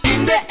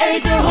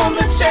eten 106.8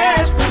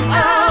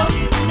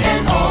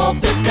 en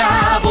op de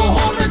kabel 104.1.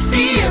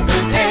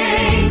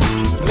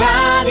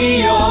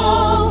 Radio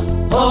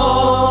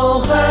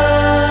Hogeveen.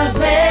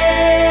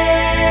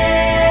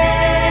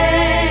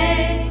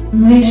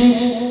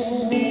 Mist.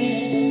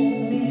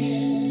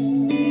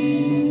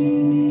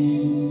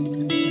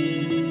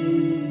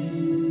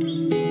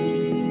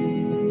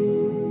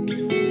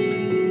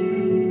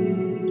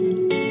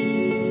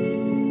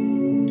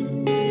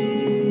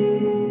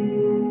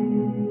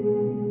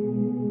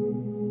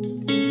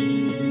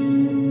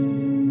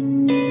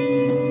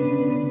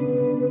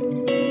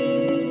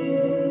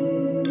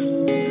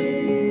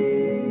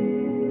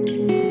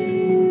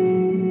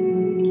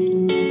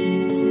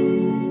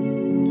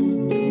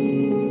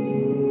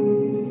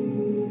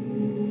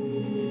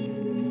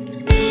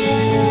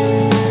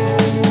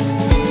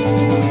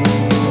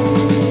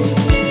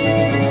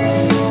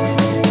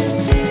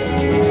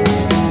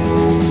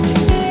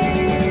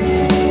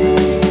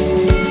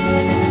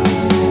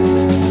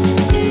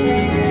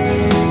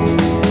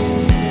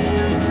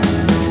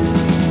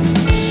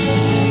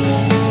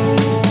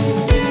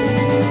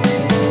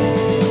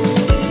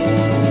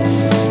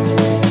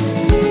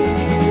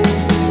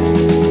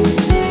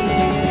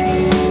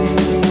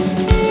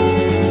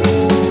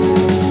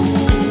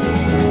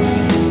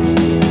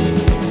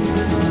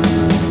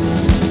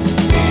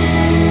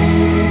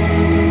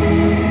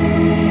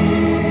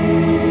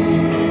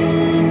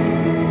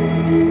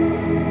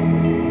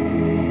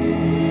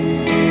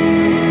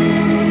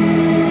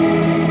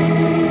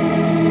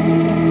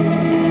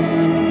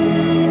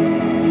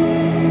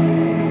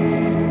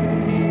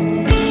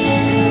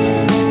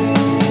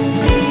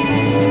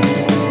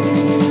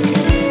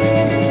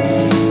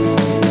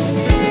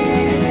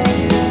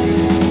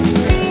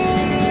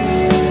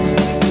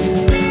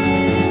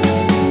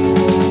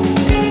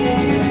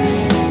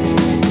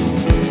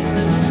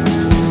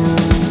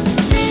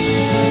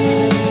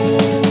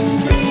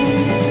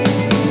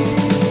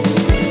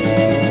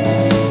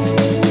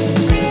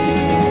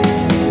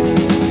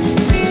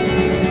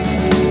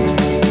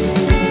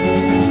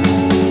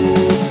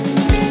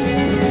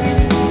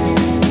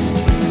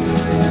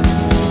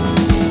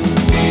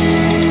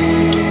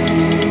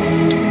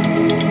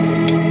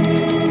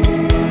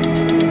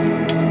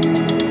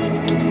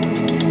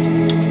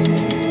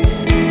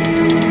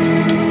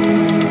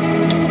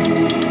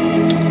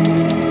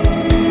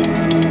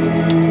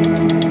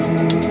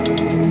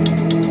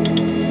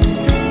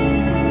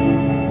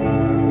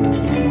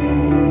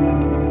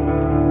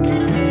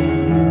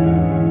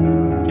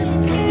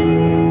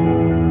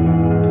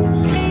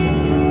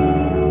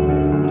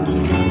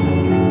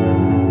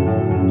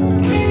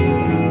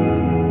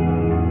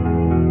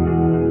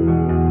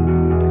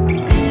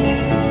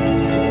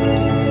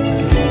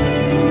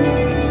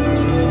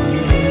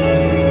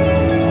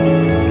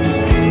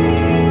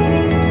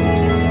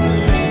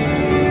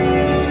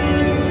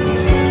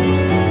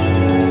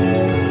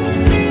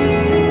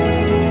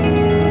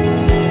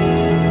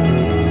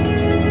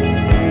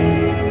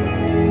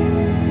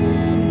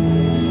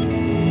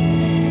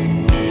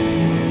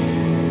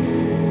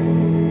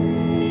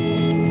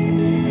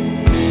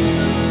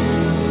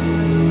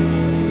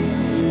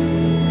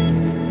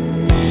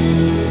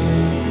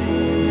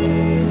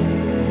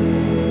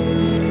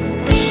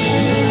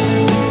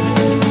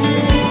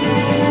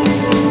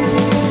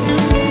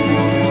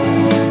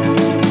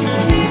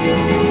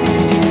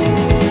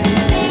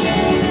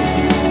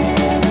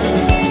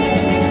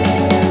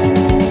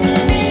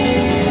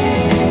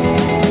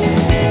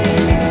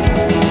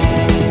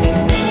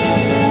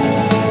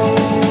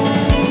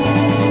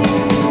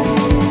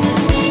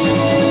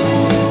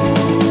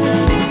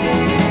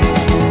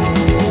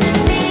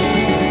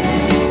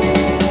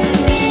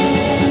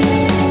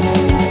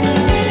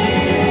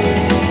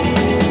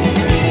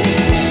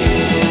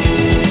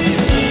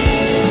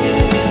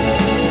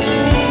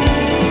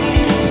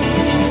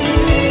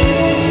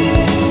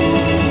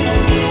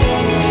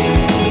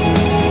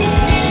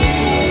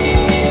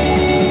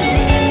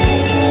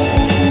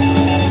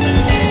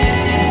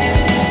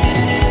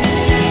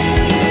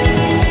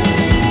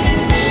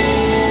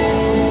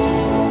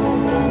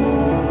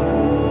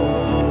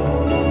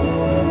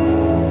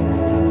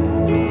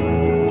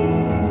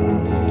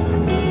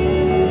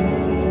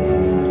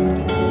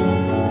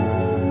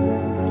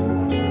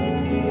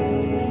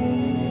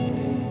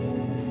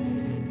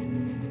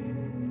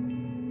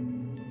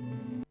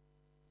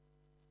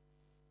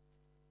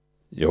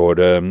 Je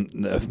hoorde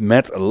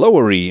Matt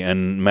Lowery.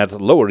 En Matt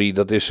Lowery,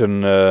 dat is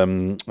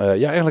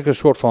eigenlijk een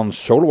soort van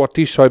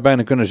solo-artiest, zou je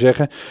bijna kunnen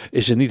zeggen.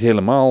 Is het niet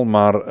helemaal,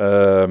 maar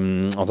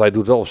want hij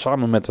doet wel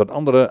samen met wat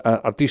andere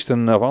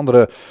artiesten of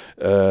andere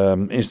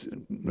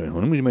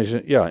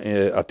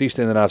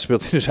artiesten inderdaad,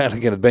 speelt hij dus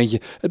eigenlijk in het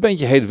bandje. Het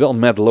bandje heet wel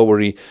Matt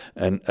Lowery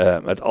en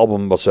het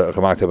album wat ze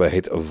gemaakt hebben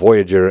heet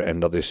Voyager en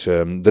dat is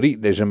 3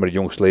 december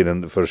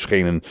jongstleden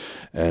verschenen.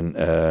 En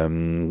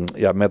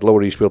Matt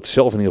Lowery speelt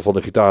zelf in ieder geval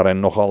de gitaar en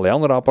nog allerlei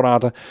andere andere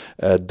apparaten.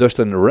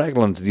 Dustin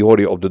Ragland, die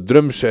hoorde je op de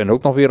drums en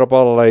ook nog weer op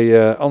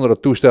allerlei andere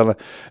toestellen.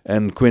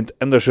 En Quint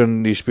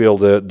Anderson, die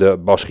speelde de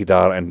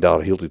basgitaar en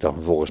daar hield hij dan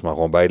vervolgens maar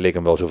gewoon bij. Leek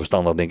hem wel zo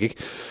verstandig, denk ik.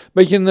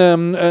 Beetje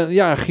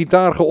een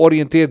gitaar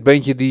georiënteerd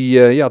bandje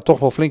die toch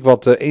wel flink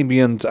wat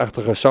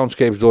ambient-achtige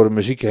soundscapes door de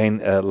muziek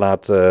heen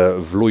laat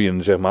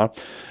vloeien, zeg maar.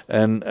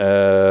 En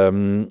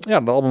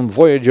het album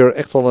Voyager,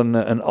 echt wel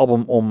een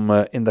album om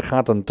in de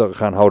gaten te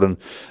gaan houden.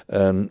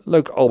 Een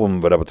leuk album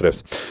wat dat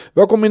betreft.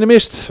 Welkom in de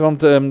mist, want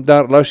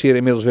daar luister je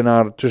inmiddels weer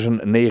naar tussen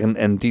 9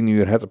 en 10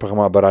 uur. Het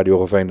programma bij Radio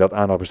Geveen dat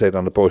aandacht besteedt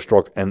aan de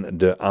post-rock en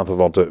de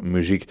aanverwante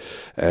muziek.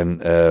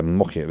 En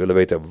mocht je willen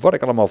weten wat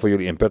ik allemaal voor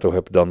jullie in petto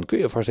heb, dan kun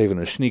je vast even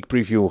een sneak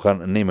preview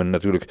gaan nemen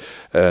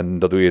natuurlijk. En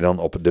dat doe je dan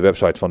op de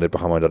website van dit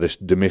programma, dat is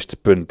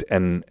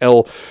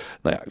demist.nl.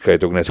 Nou ja, ik kan je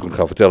het ook net zo goed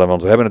gaan vertellen,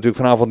 want we hebben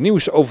natuurlijk vanavond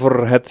nieuws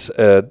over het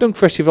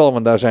Dunkfestival,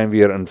 want daar zijn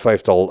weer een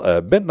 5-tal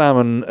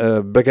bandnamen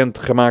bekend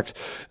gemaakt.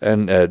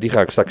 En die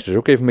ga ik straks dus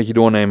ook even met je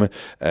doornemen.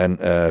 En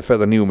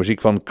verder nieuwe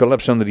muziek van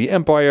Collapse Under the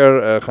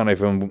Empire. Gaan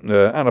even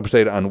aandacht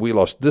besteden aan We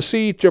Lost the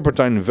Sea,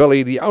 Turpentine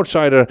Valley, The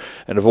Outsider.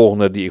 En de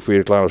volgende die ik voor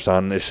jullie klaar heb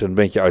staan is een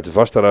bandje uit de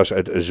Vasteras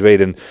uit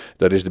Zweden.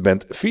 Dat is de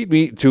band Feed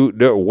Me to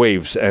the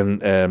Waves. En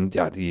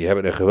die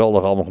hebben een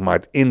geweldig album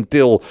gemaakt,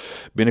 Intil.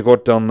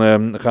 Binnenkort dan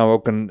gaan we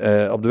ook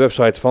op de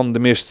website van De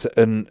Mist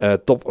een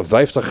top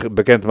 50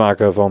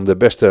 bekendmaken van de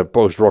beste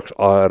post-rock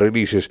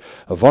releases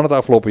van het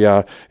afgelopen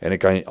jaar. En ik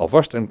kan je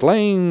alvast een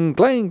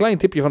klein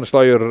tipje van de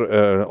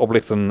sluier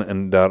oplichten.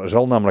 En daar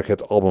zal namelijk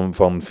het album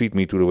van Feed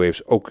Me to the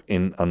Waves ook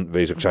in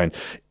aanwezig zijn.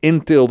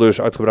 Intil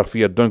dus, uitgebracht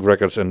via Dunk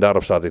Records. En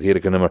daarop staat dit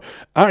heerlijke nummer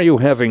Are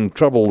You Having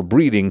Trouble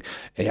Breathing?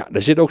 En ja,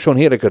 er zit ook zo'n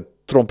heerlijke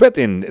trompet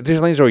in. Het is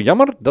alleen zo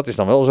jammer, dat is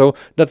dan wel zo,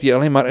 dat hij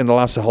alleen maar in de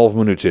laatste half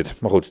minuut zit.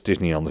 Maar goed, het is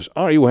niet anders.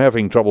 Are You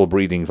Having Trouble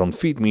Breathing van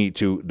Feed Me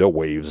to the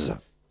Waves.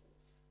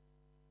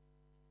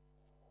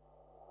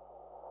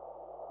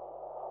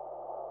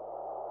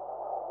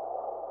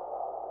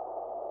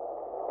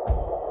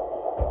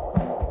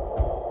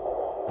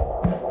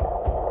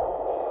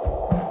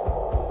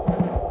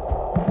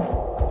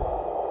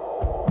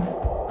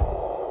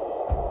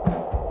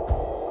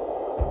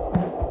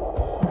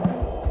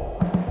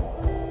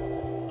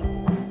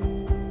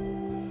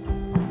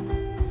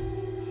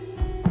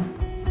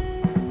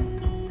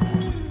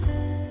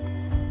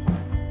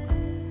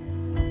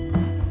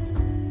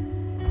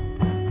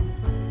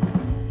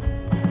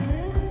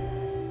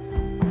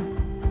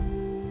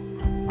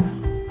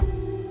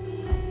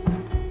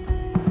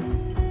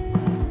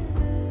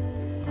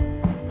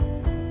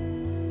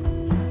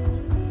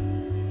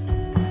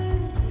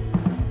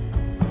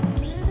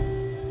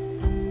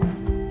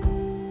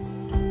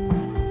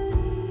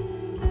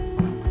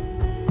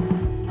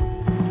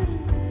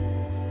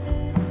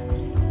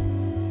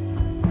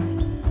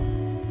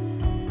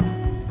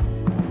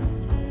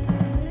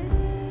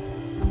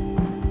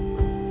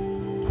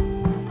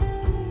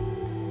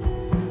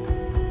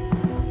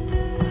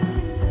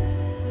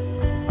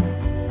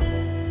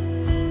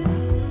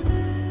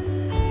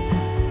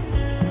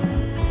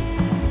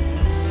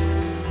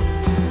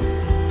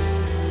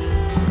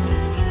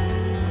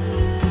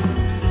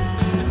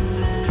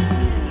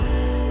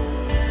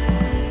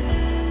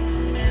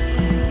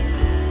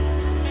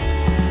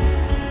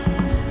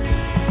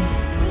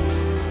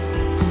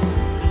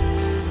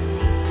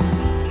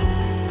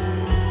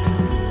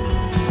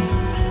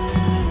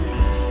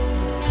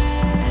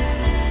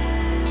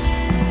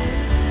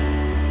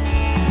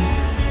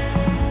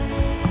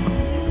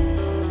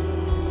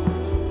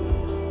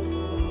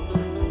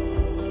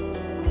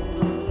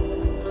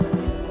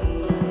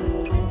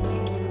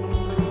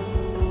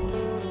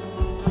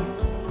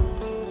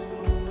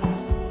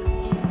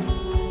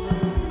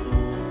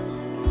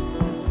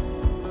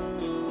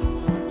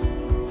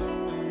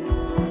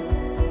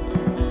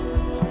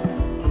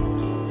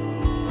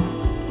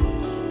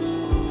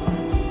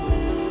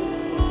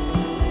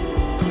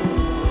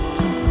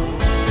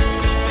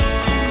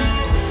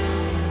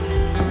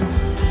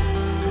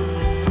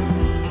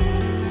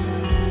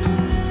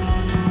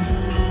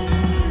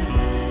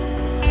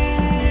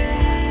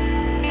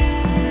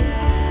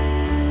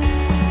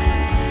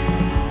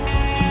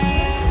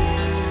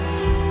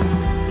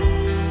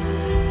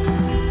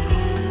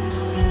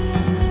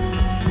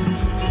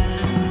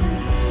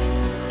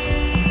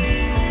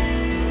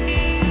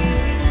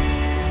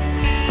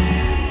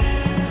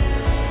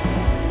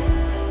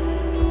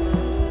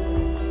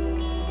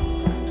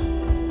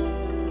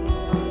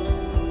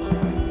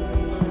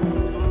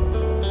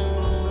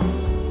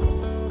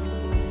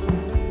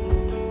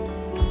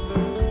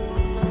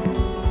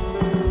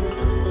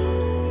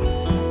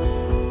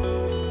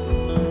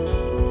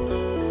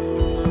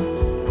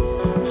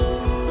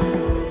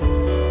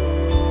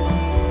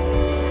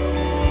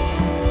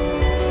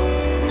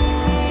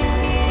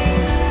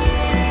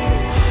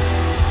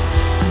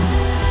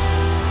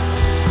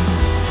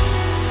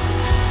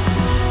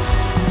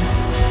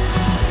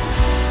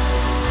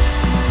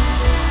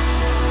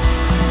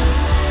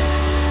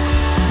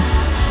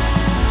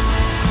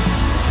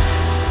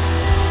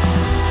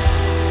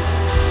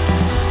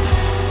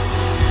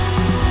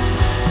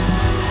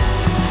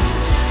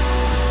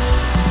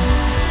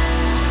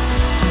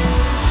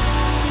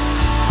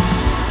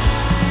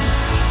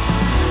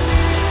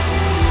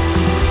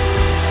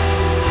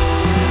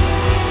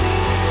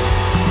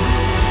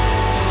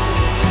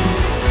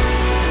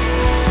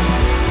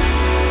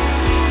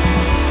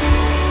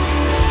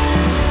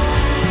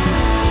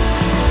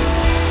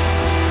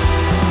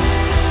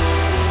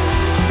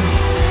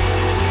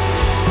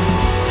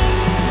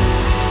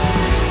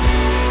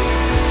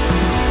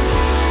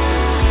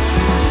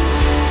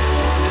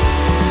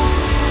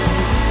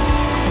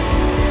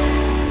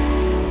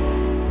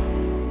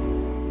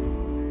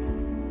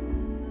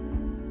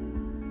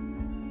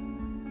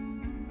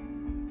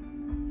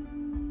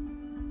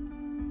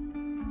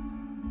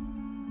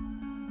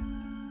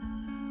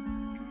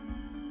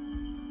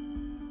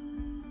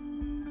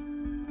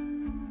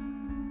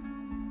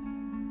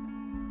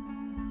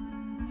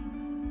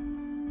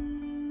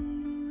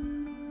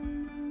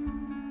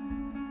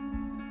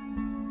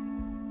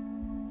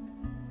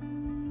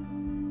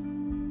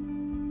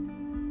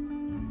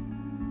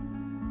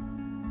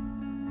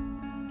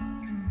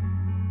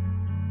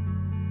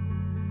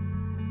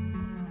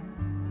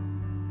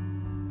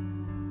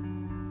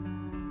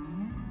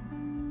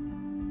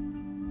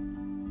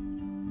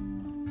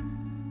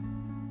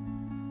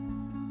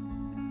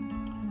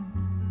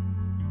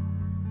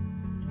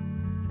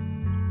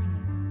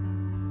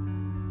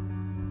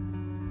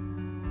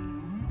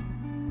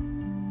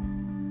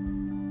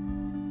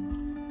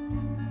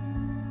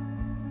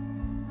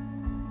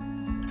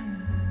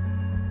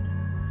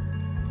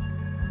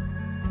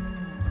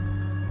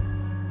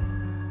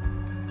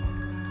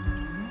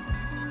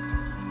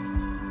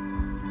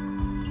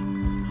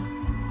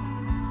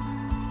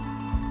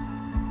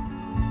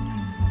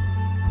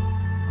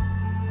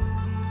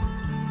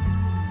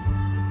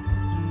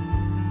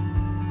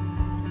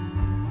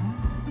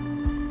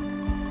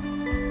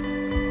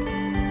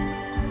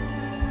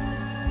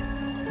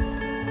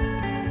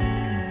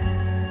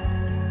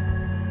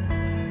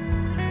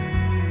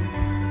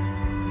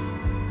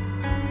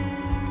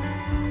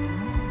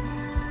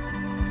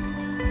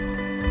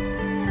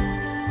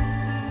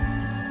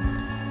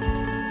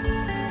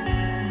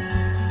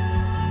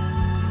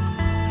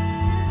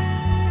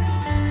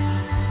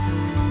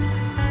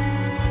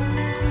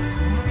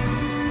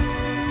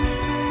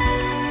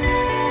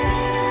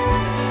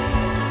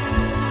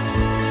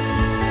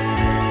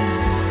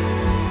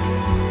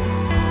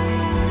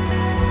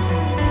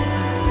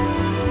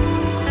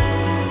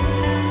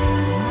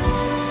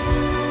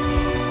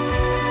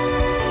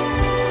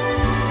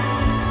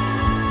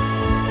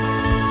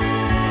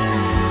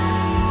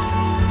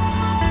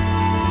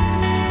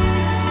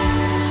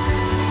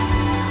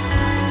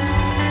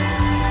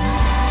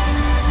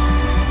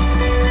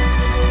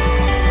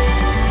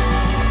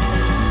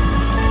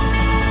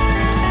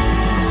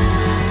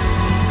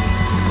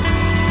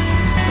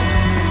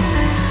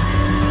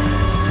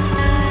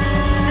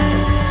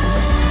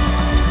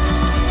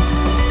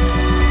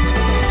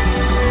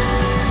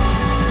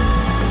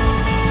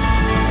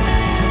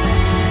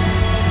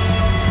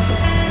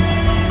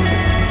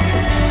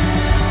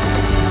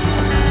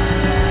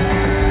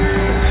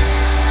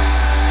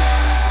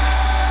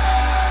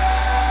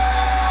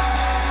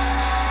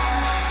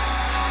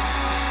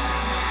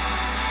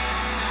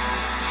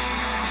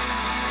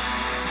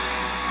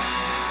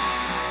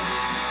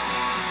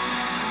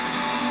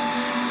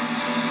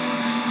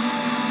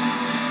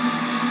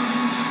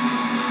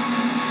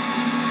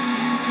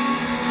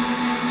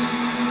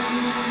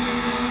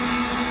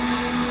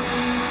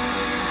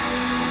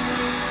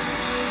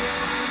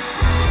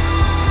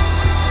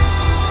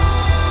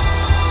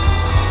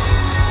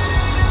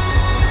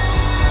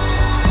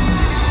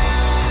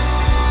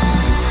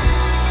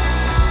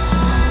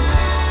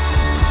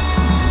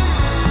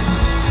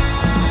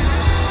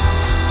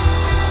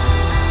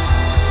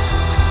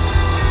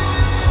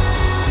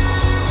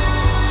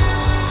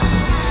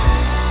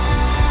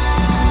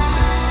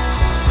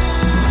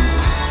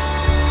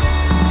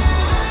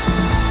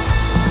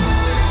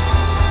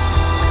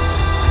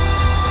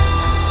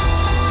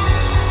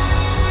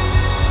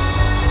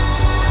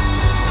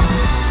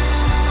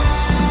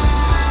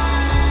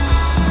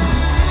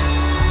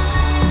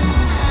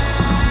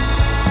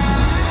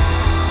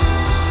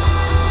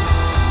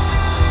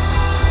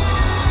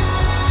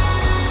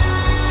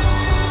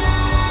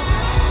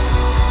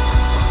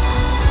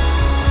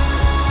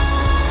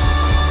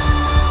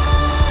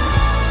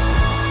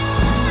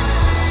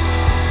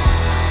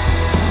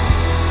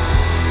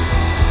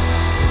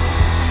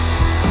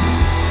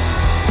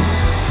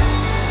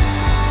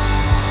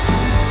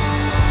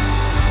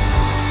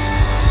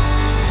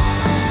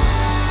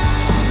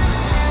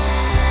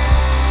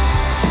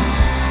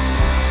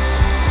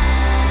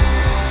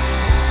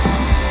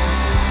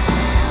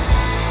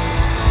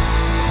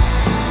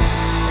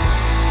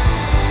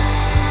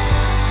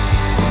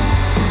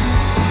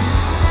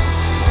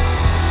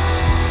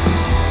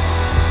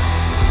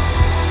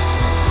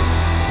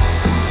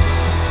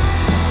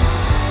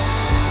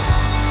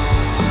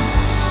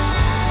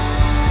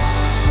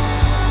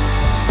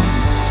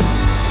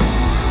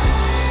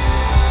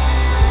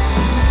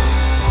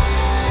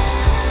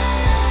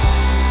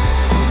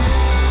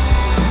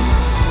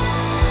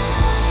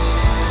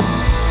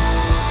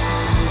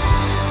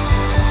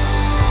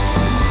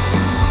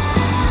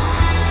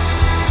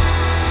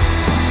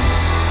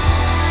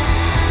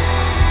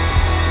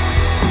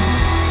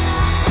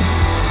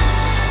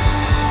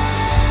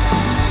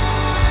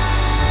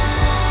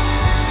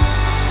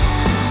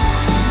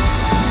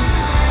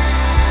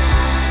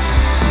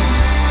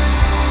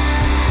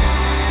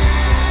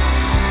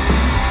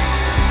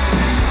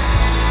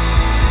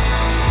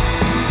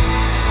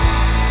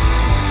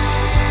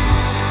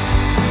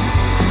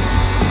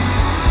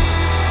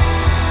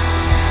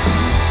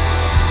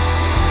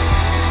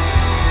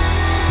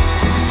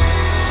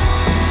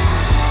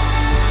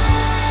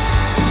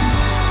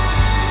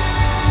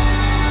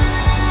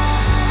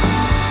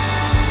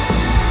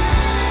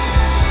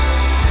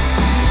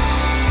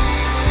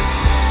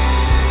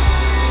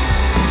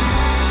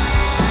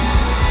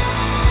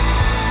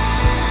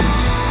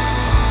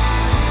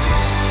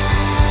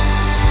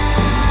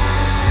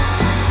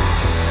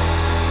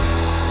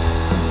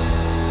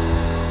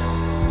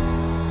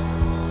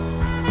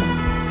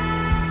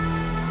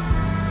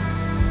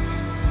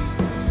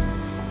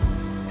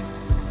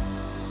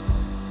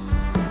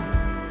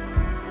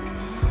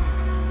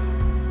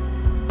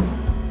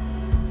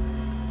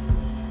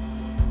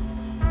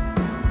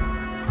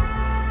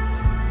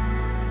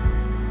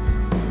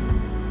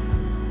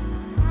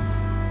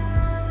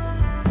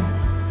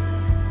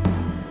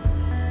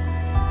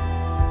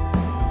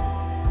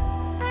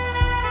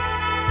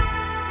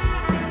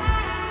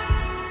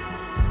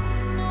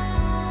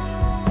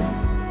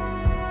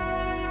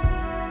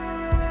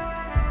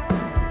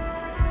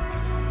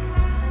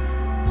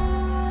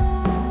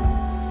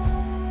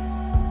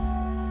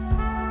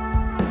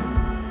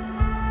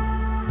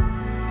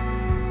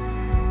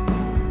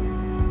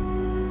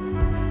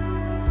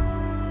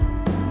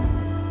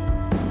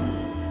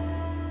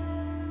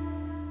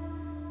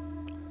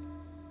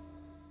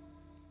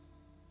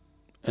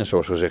 En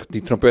zoals gezegd,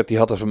 die trompet die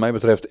had er wat mij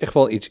betreft echt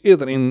wel iets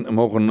eerder in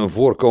mogen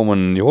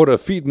voorkomen. Je hoorde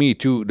Feed Me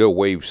to the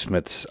Waves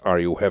met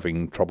Are You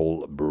Having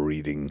Trouble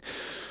Breathing?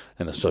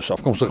 En dat is dus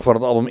afkomstig van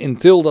het album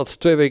Until dat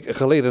 2 weken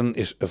geleden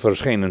is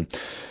verschenen.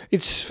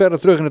 Iets verder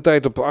terug in de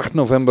tijd, op 8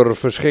 november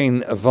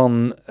verscheen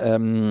van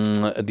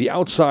The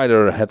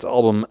Outsider het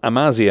album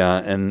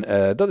Amasia. En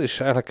dat is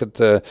eigenlijk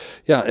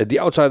The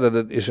Outsider,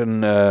 dat is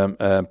een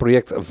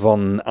project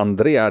van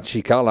Andrea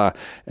Cicala.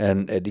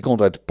 En die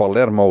komt uit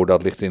Palermo,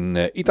 dat ligt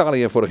in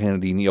Italië, voor degene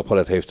die niet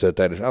opgelet heeft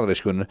tijdens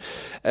aardrijkskunde.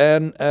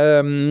 En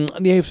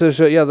die heeft dus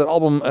dat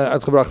album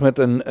uitgebracht met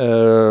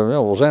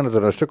wel zijn het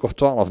er een stuk of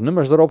 12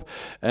 nummers erop.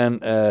 En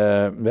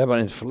we hebben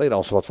in het verleden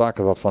al wat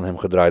vaker wat van hem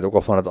gedraaid. Ook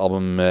al van het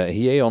album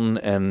Hieon.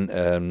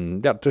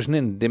 En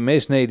tussenin de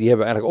meeste die hebben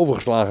we eigenlijk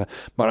overgeslagen.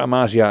 Maar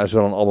Amasia is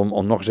wel een album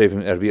om nog eens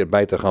even er weer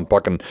bij te gaan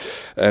pakken.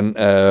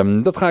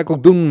 En dat ga ik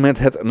ook doen met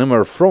het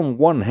nummer From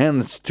One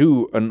Hand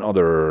to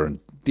Another.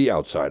 The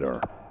Outsider.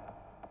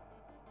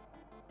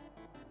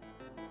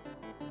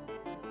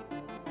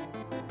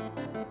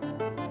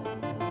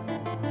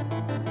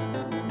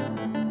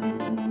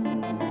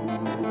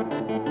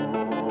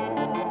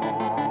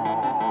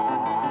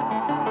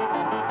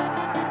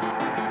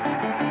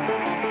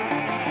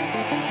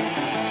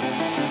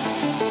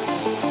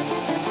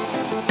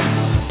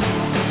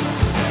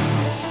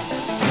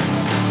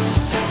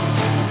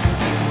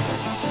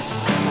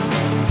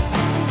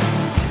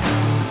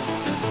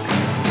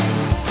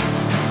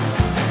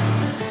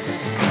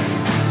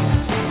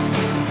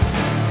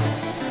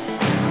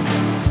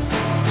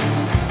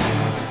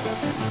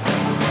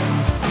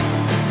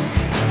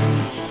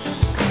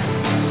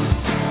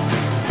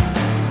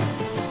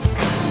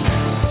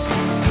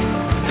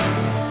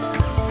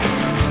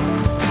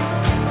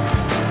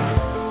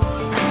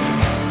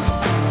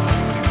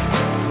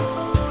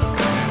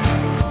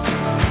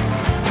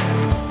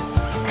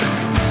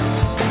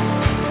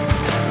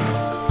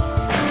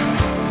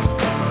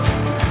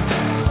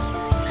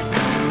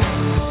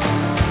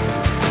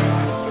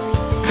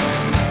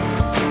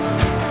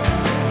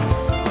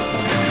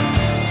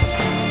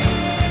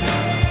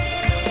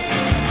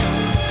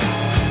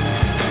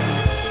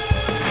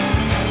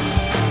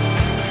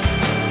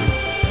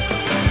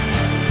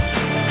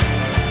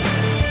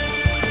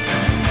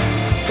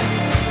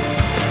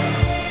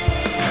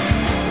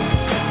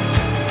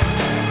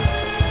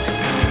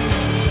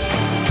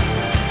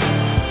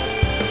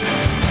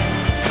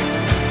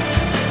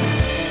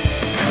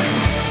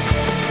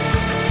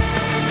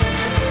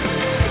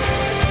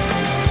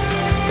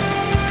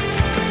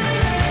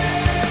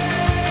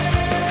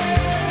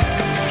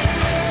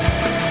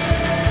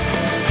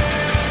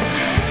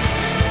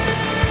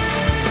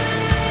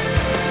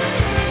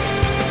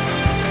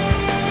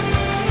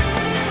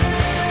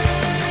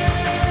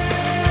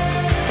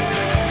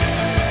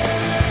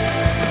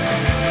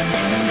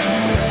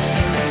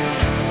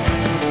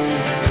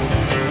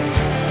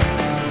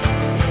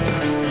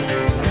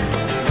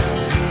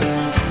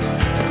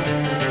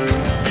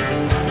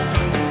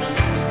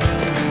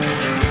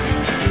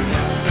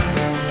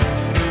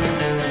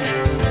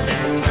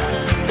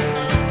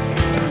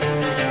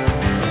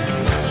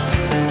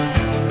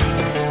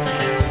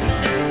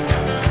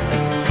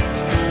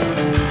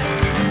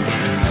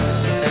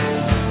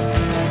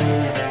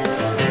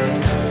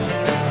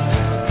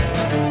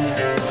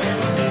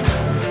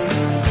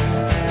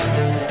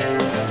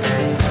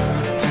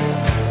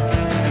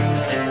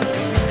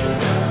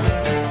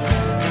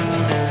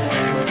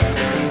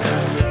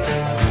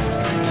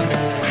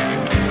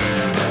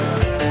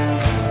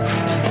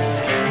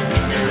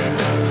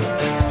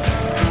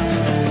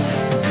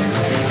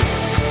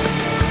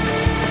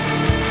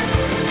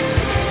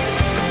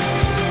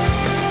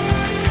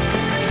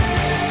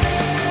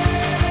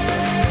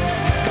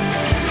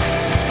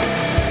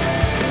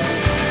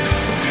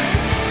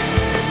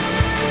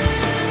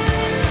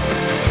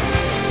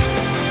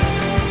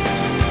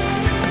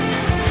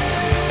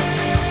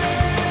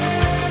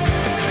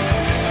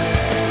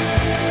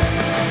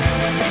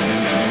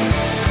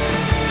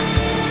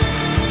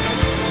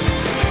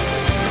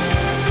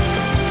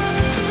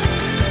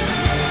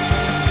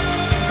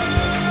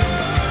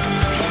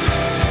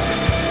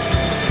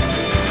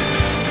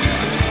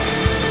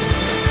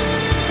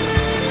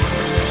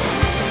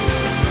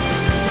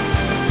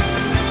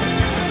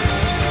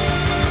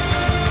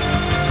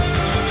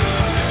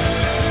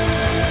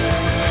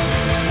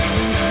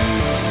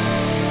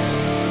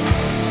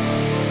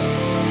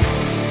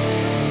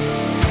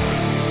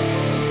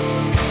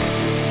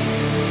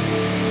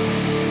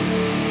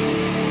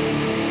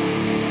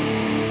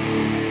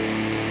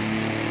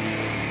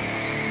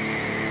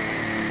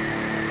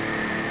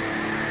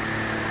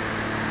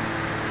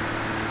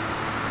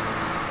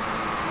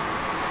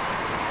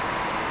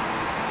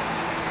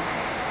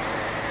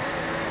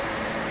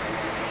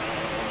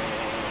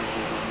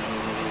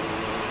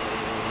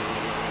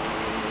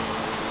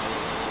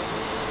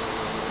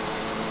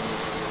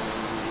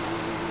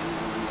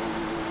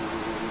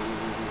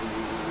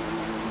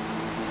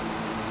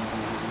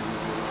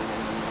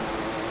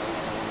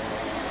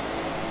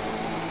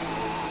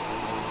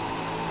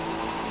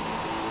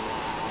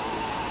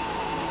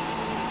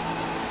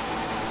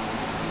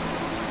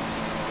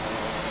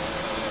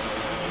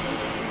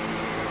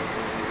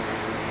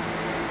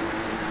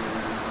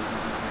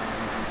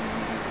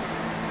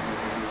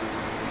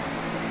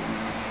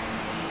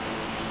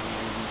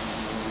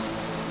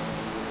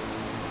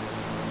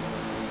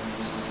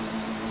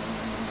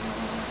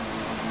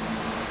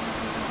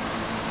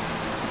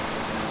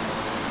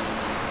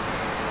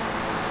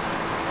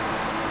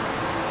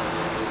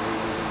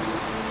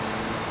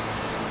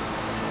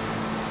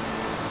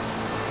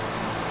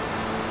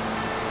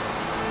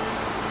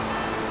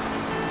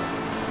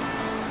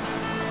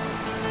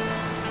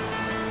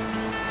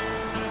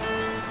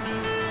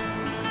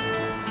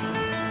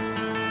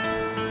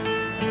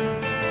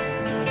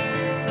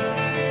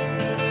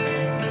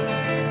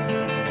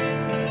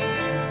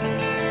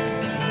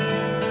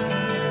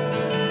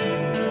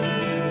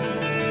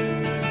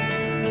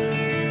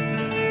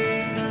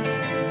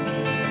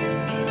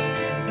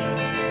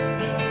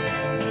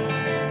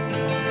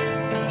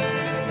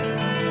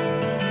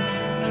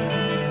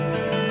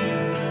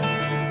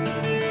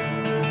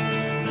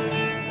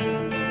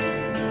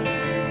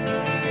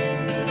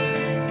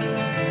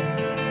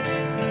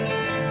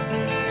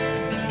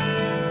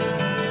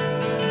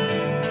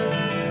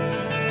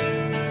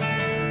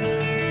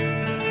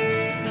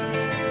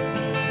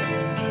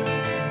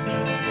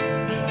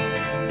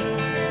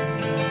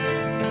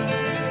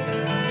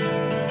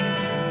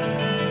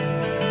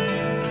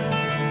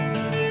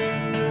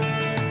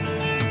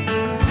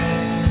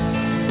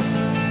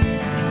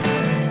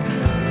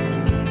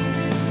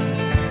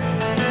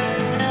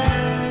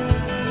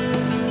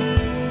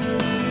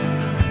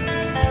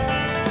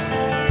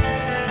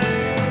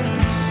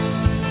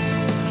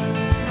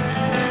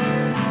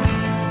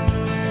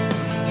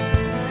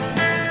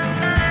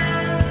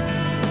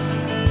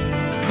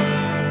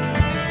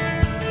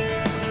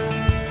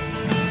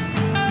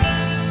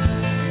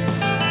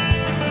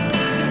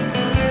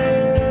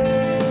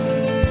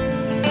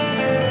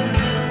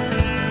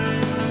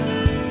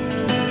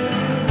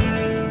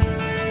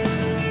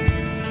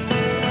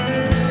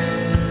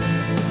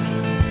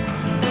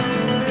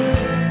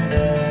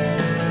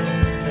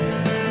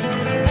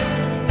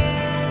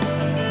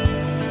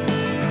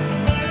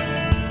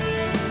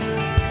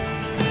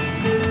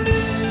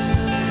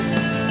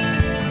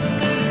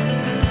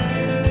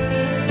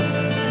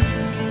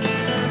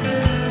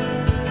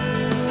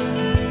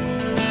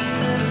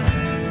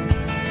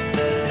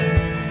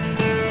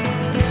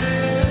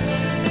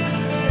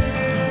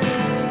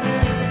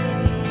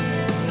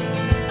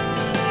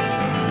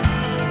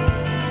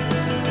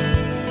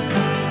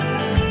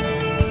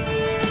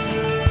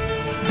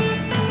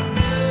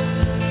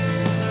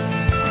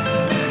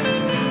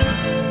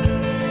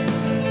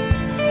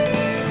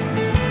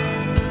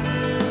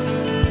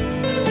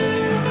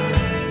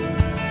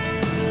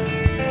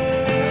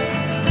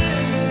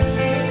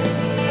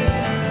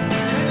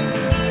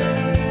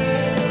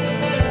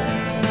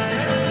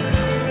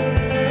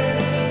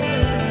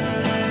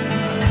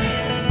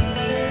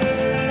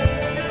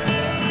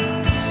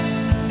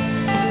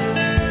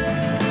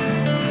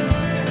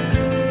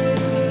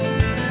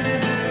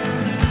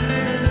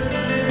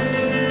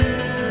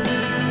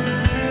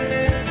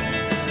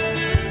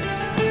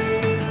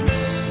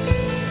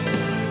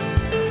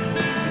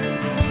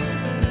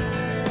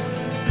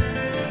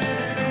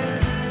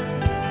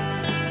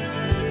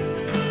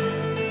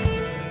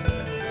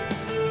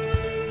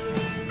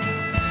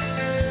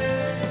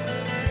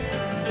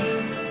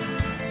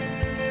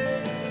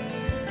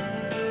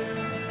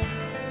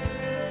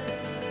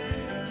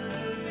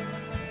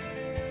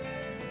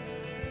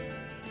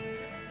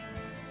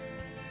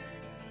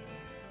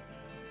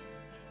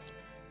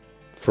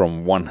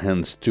 From One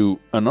Hand to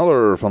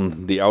Another van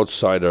The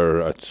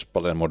Outsider uit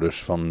Palermo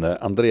dus van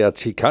Andrea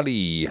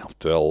Cicali,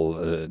 oftewel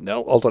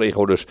alter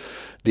ego dus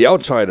The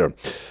Outsider.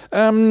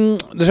 Er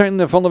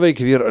zijn van de week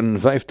weer een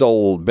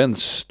 5-tal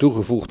bands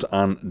toegevoegd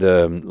aan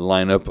de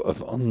line-up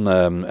van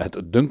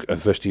het Dunk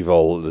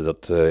Festival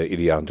dat ieder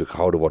jaar natuurlijk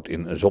gehouden wordt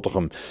in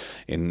Zottegem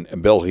in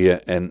België.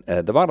 En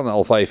er waren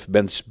al 5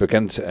 bands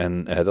bekend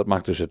en dat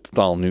maakt dus het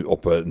totaal nu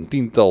op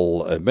een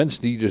 10-tal bands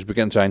die dus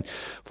bekend zijn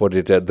voor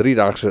dit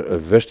driedaagse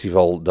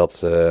festival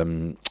dat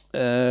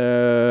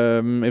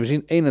even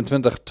zien,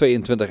 21,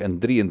 22 en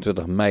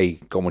 23 mei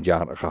komend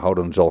jaar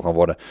gehouden zal gaan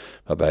worden.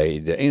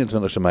 Waarbij de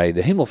 21ste mei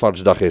de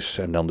Hemelvaartsdag is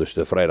en dan dus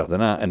de vrijdag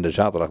daarna en de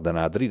zaterdag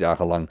daarna 3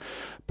 dagen lang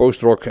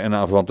postrock en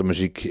aanverwante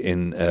muziek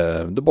in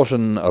de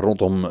bossen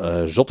rondom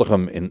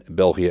Zottegem in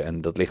België.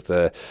 En dat ligt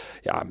een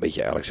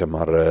beetje eigenlijk zeg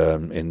maar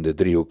in de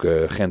driehoek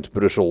Gent,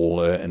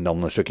 Brussel en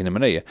dan een stukje naar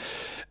beneden.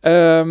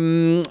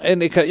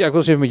 En ik wil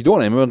eens even met je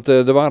doornemen, want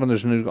er waren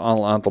dus nu al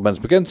een aantal bands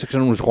bekend. Ik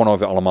noem ze gewoon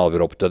even allemaal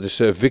weer op. Dat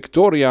is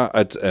Victoria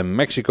uit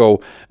Mexico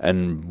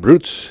en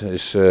Brute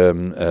is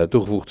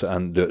toegevoegd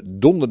aan de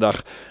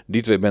donderdag.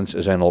 Die 2 bands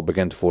zijn al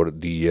bekend voor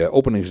die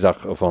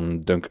openingsdag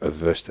van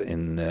Dunkfest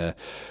in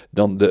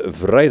dan de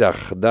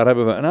vrijdag. Daar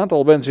hebben we een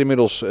aantal bands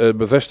inmiddels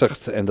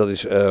bevestigd en dat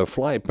is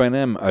Fly Pan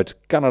Am uit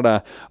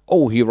Canada,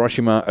 Oh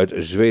Hiroshima uit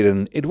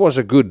Zweden, It Was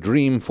a Good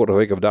Dream, vorige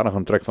week hebben we daar nog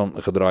een track van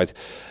gedraaid,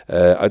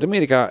 uit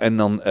Amerika en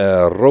dan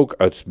Rook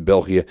uit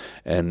België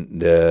en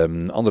de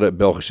andere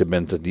Belgische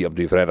band die op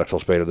die vrijdag zal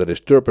spelen, dat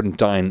is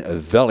Turpentine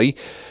Valley.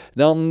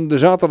 Dan de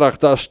zaterdag,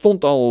 daar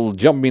stond al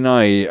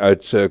Jambinai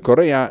uit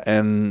Korea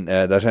en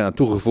daar zijn aan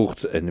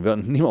toegevoegd en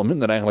niemand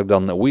minder eigenlijk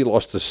dan We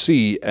Lost the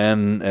Sea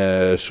en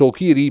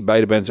Solkiri,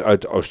 beide bands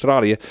uit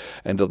Australië.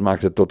 En dat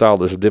maakt het totaal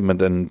dus op dit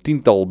moment een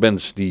 10-tal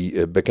bands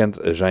die bekend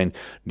zijn,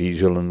 die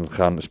zullen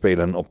gaan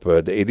spelen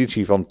op de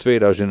editie van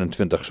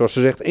 2020. Zoals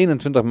ze zegt,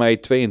 21 mei,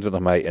 22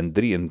 mei en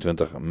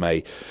 23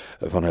 mei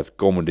van het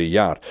komende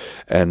jaar.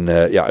 En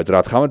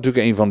uiteraard gaan we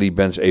natuurlijk een van die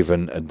bands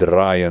even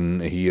draaien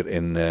hier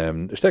in,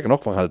 sterker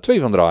nog, we gaan er 2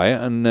 van draaien.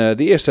 En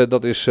de eerste,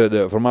 dat is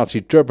de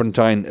formatie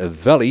Turpentine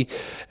Valley.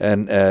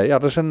 En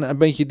dat is een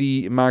bandje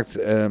die maakt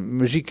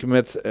muziek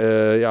met,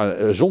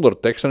 zonder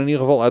teksten in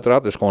ieder geval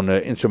uiteraard. Dus gewoon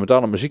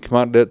instrumentale muziek.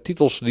 Maar de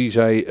titels die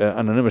zij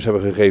aan de nummers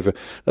hebben gegeven,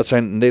 dat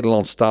zijn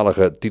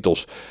Nederlandstalige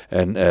titels.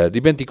 En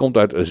die band die komt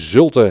uit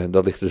Zulte.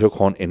 Dat ligt dus ook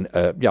gewoon in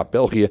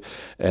België.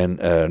 En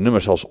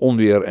nummers als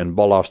Onweer en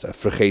Ballast,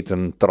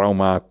 Vergeten,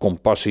 Trauma,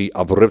 Compassie,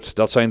 Abrupt.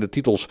 Dat zijn de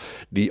titels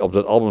die op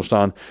dat album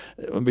staan.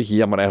 Een beetje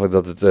jammer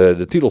eigenlijk dat het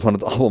de titel van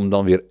het album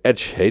dan weer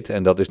Edge heet.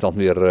 En dat is dan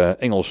weer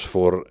Engels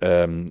voor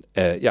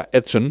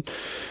Edson.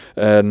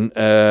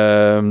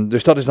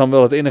 Dus dat is dan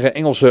wel het enige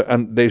Engelse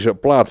aan deze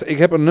plaat. Ik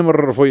heb een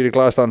nummer voor jullie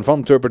klaarstaan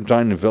van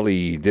Turpentine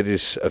Valley. Dit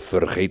is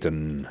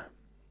Vergeten.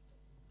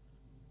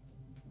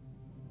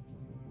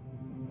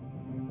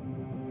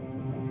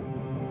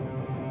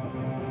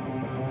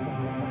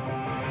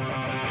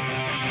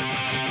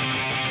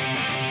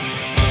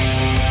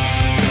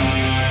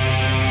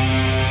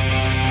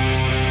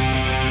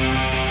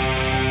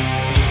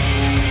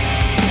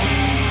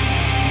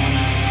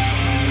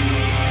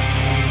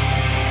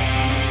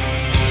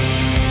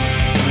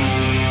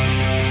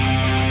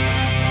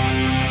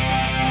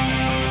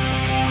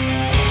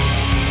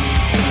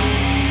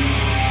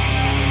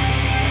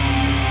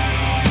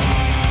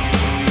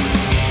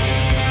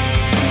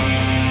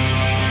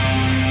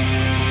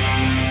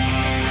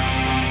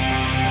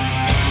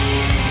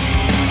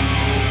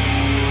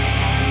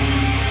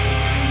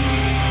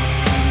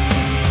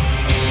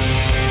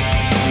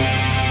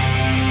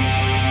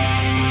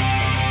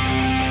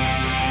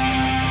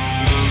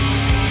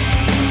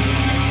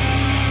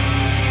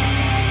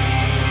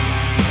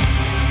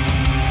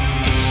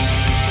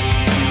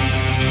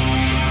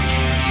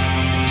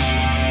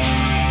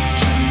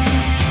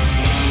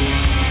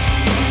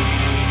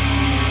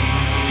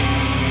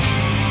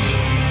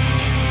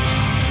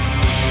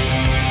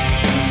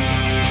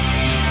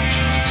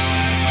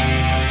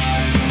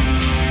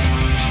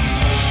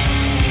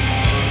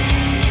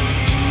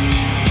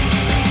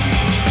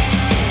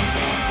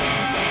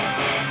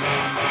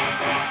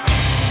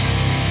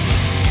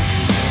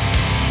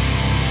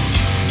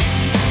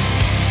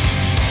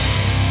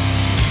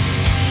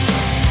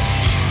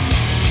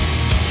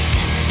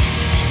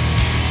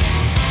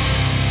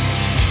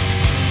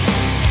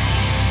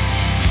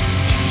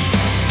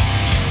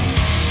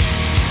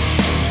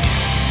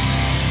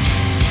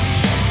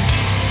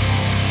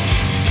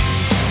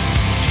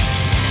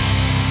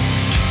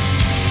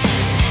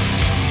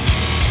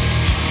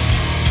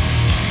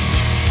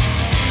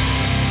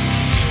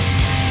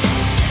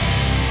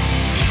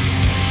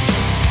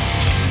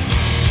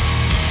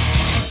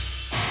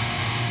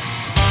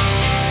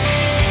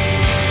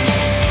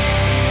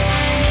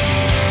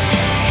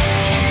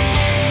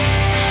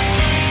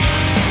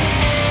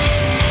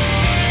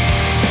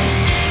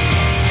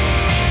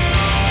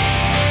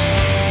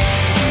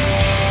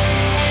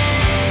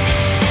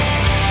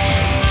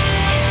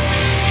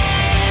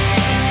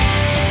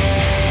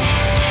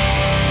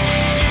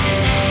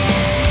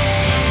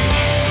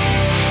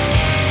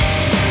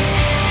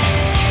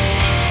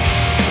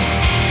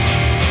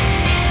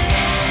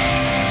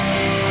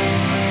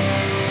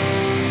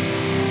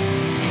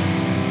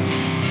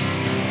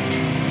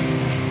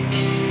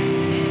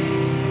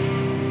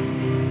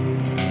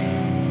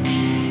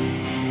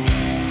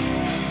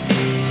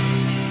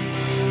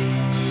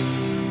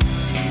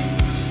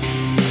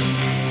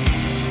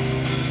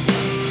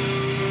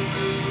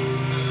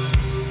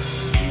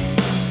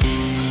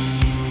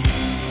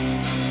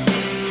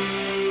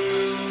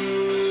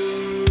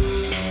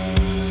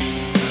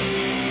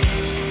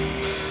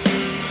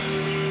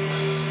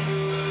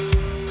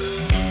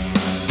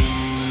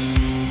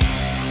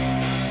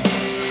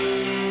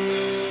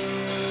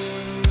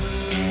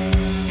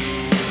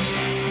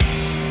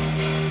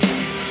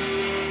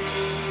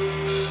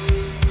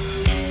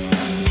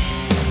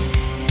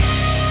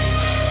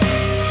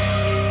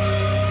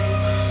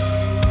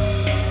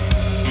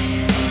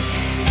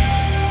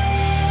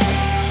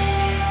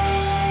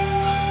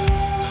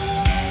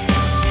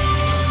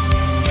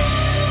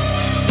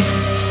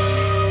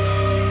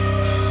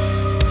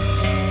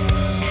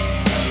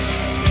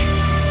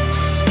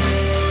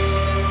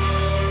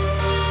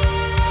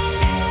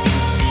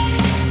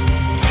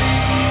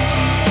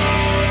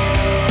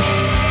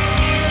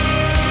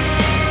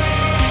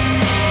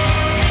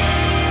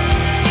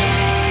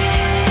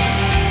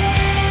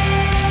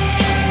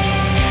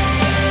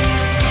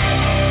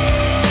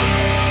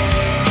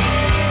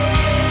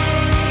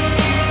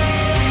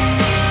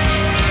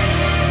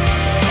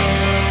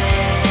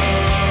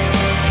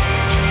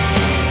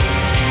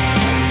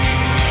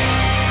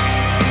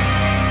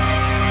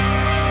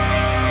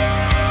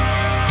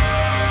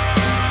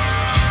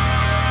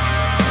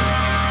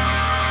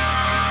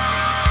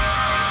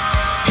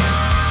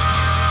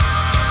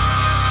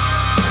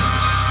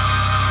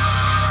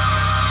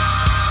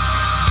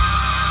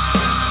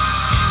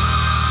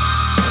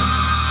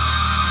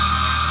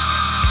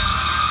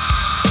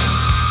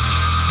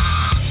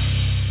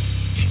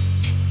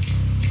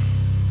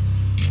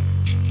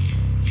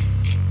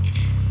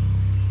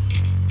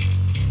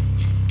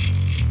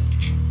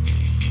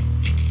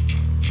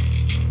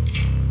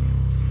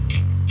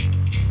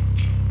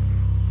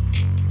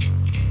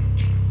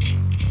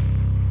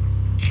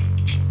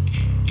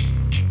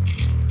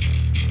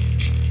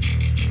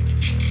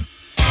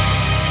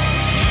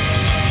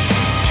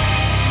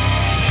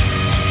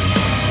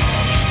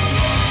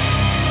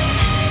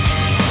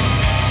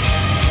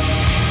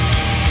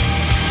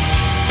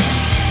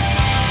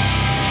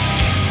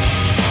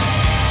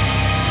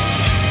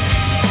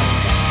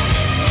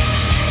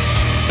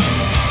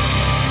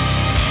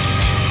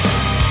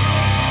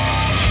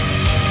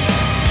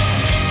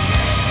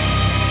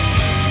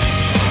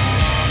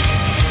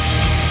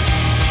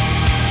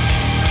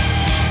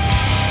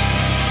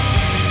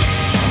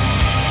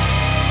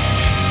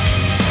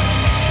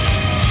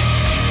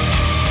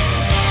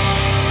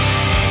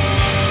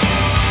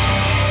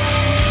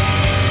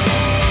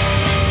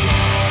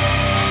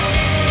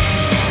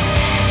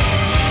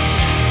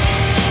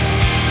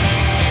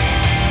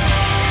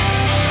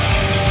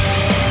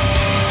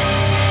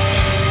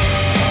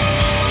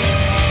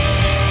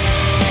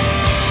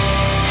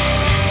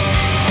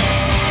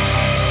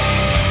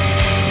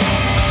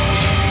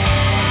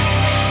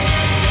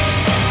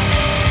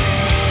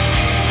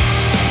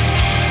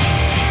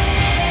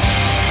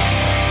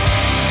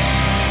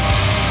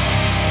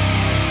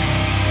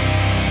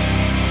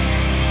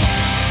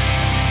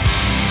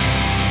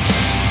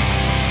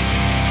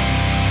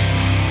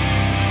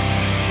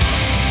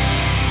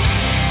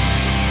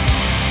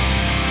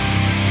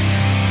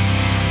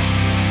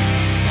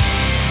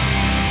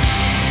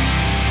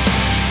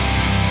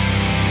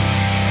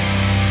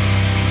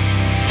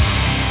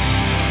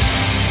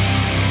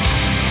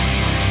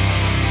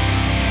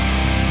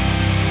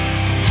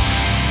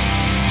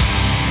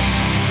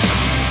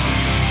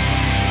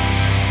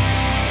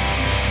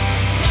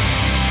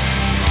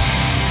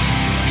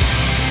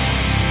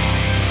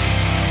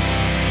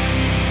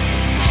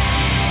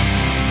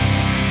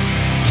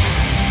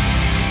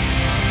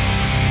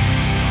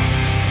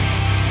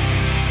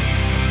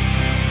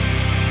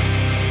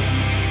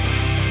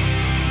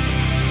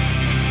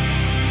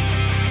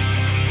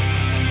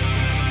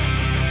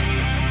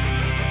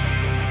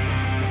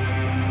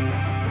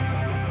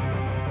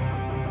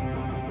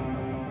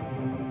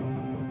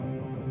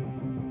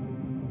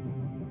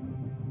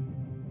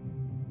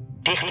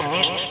 Dichte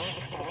mist.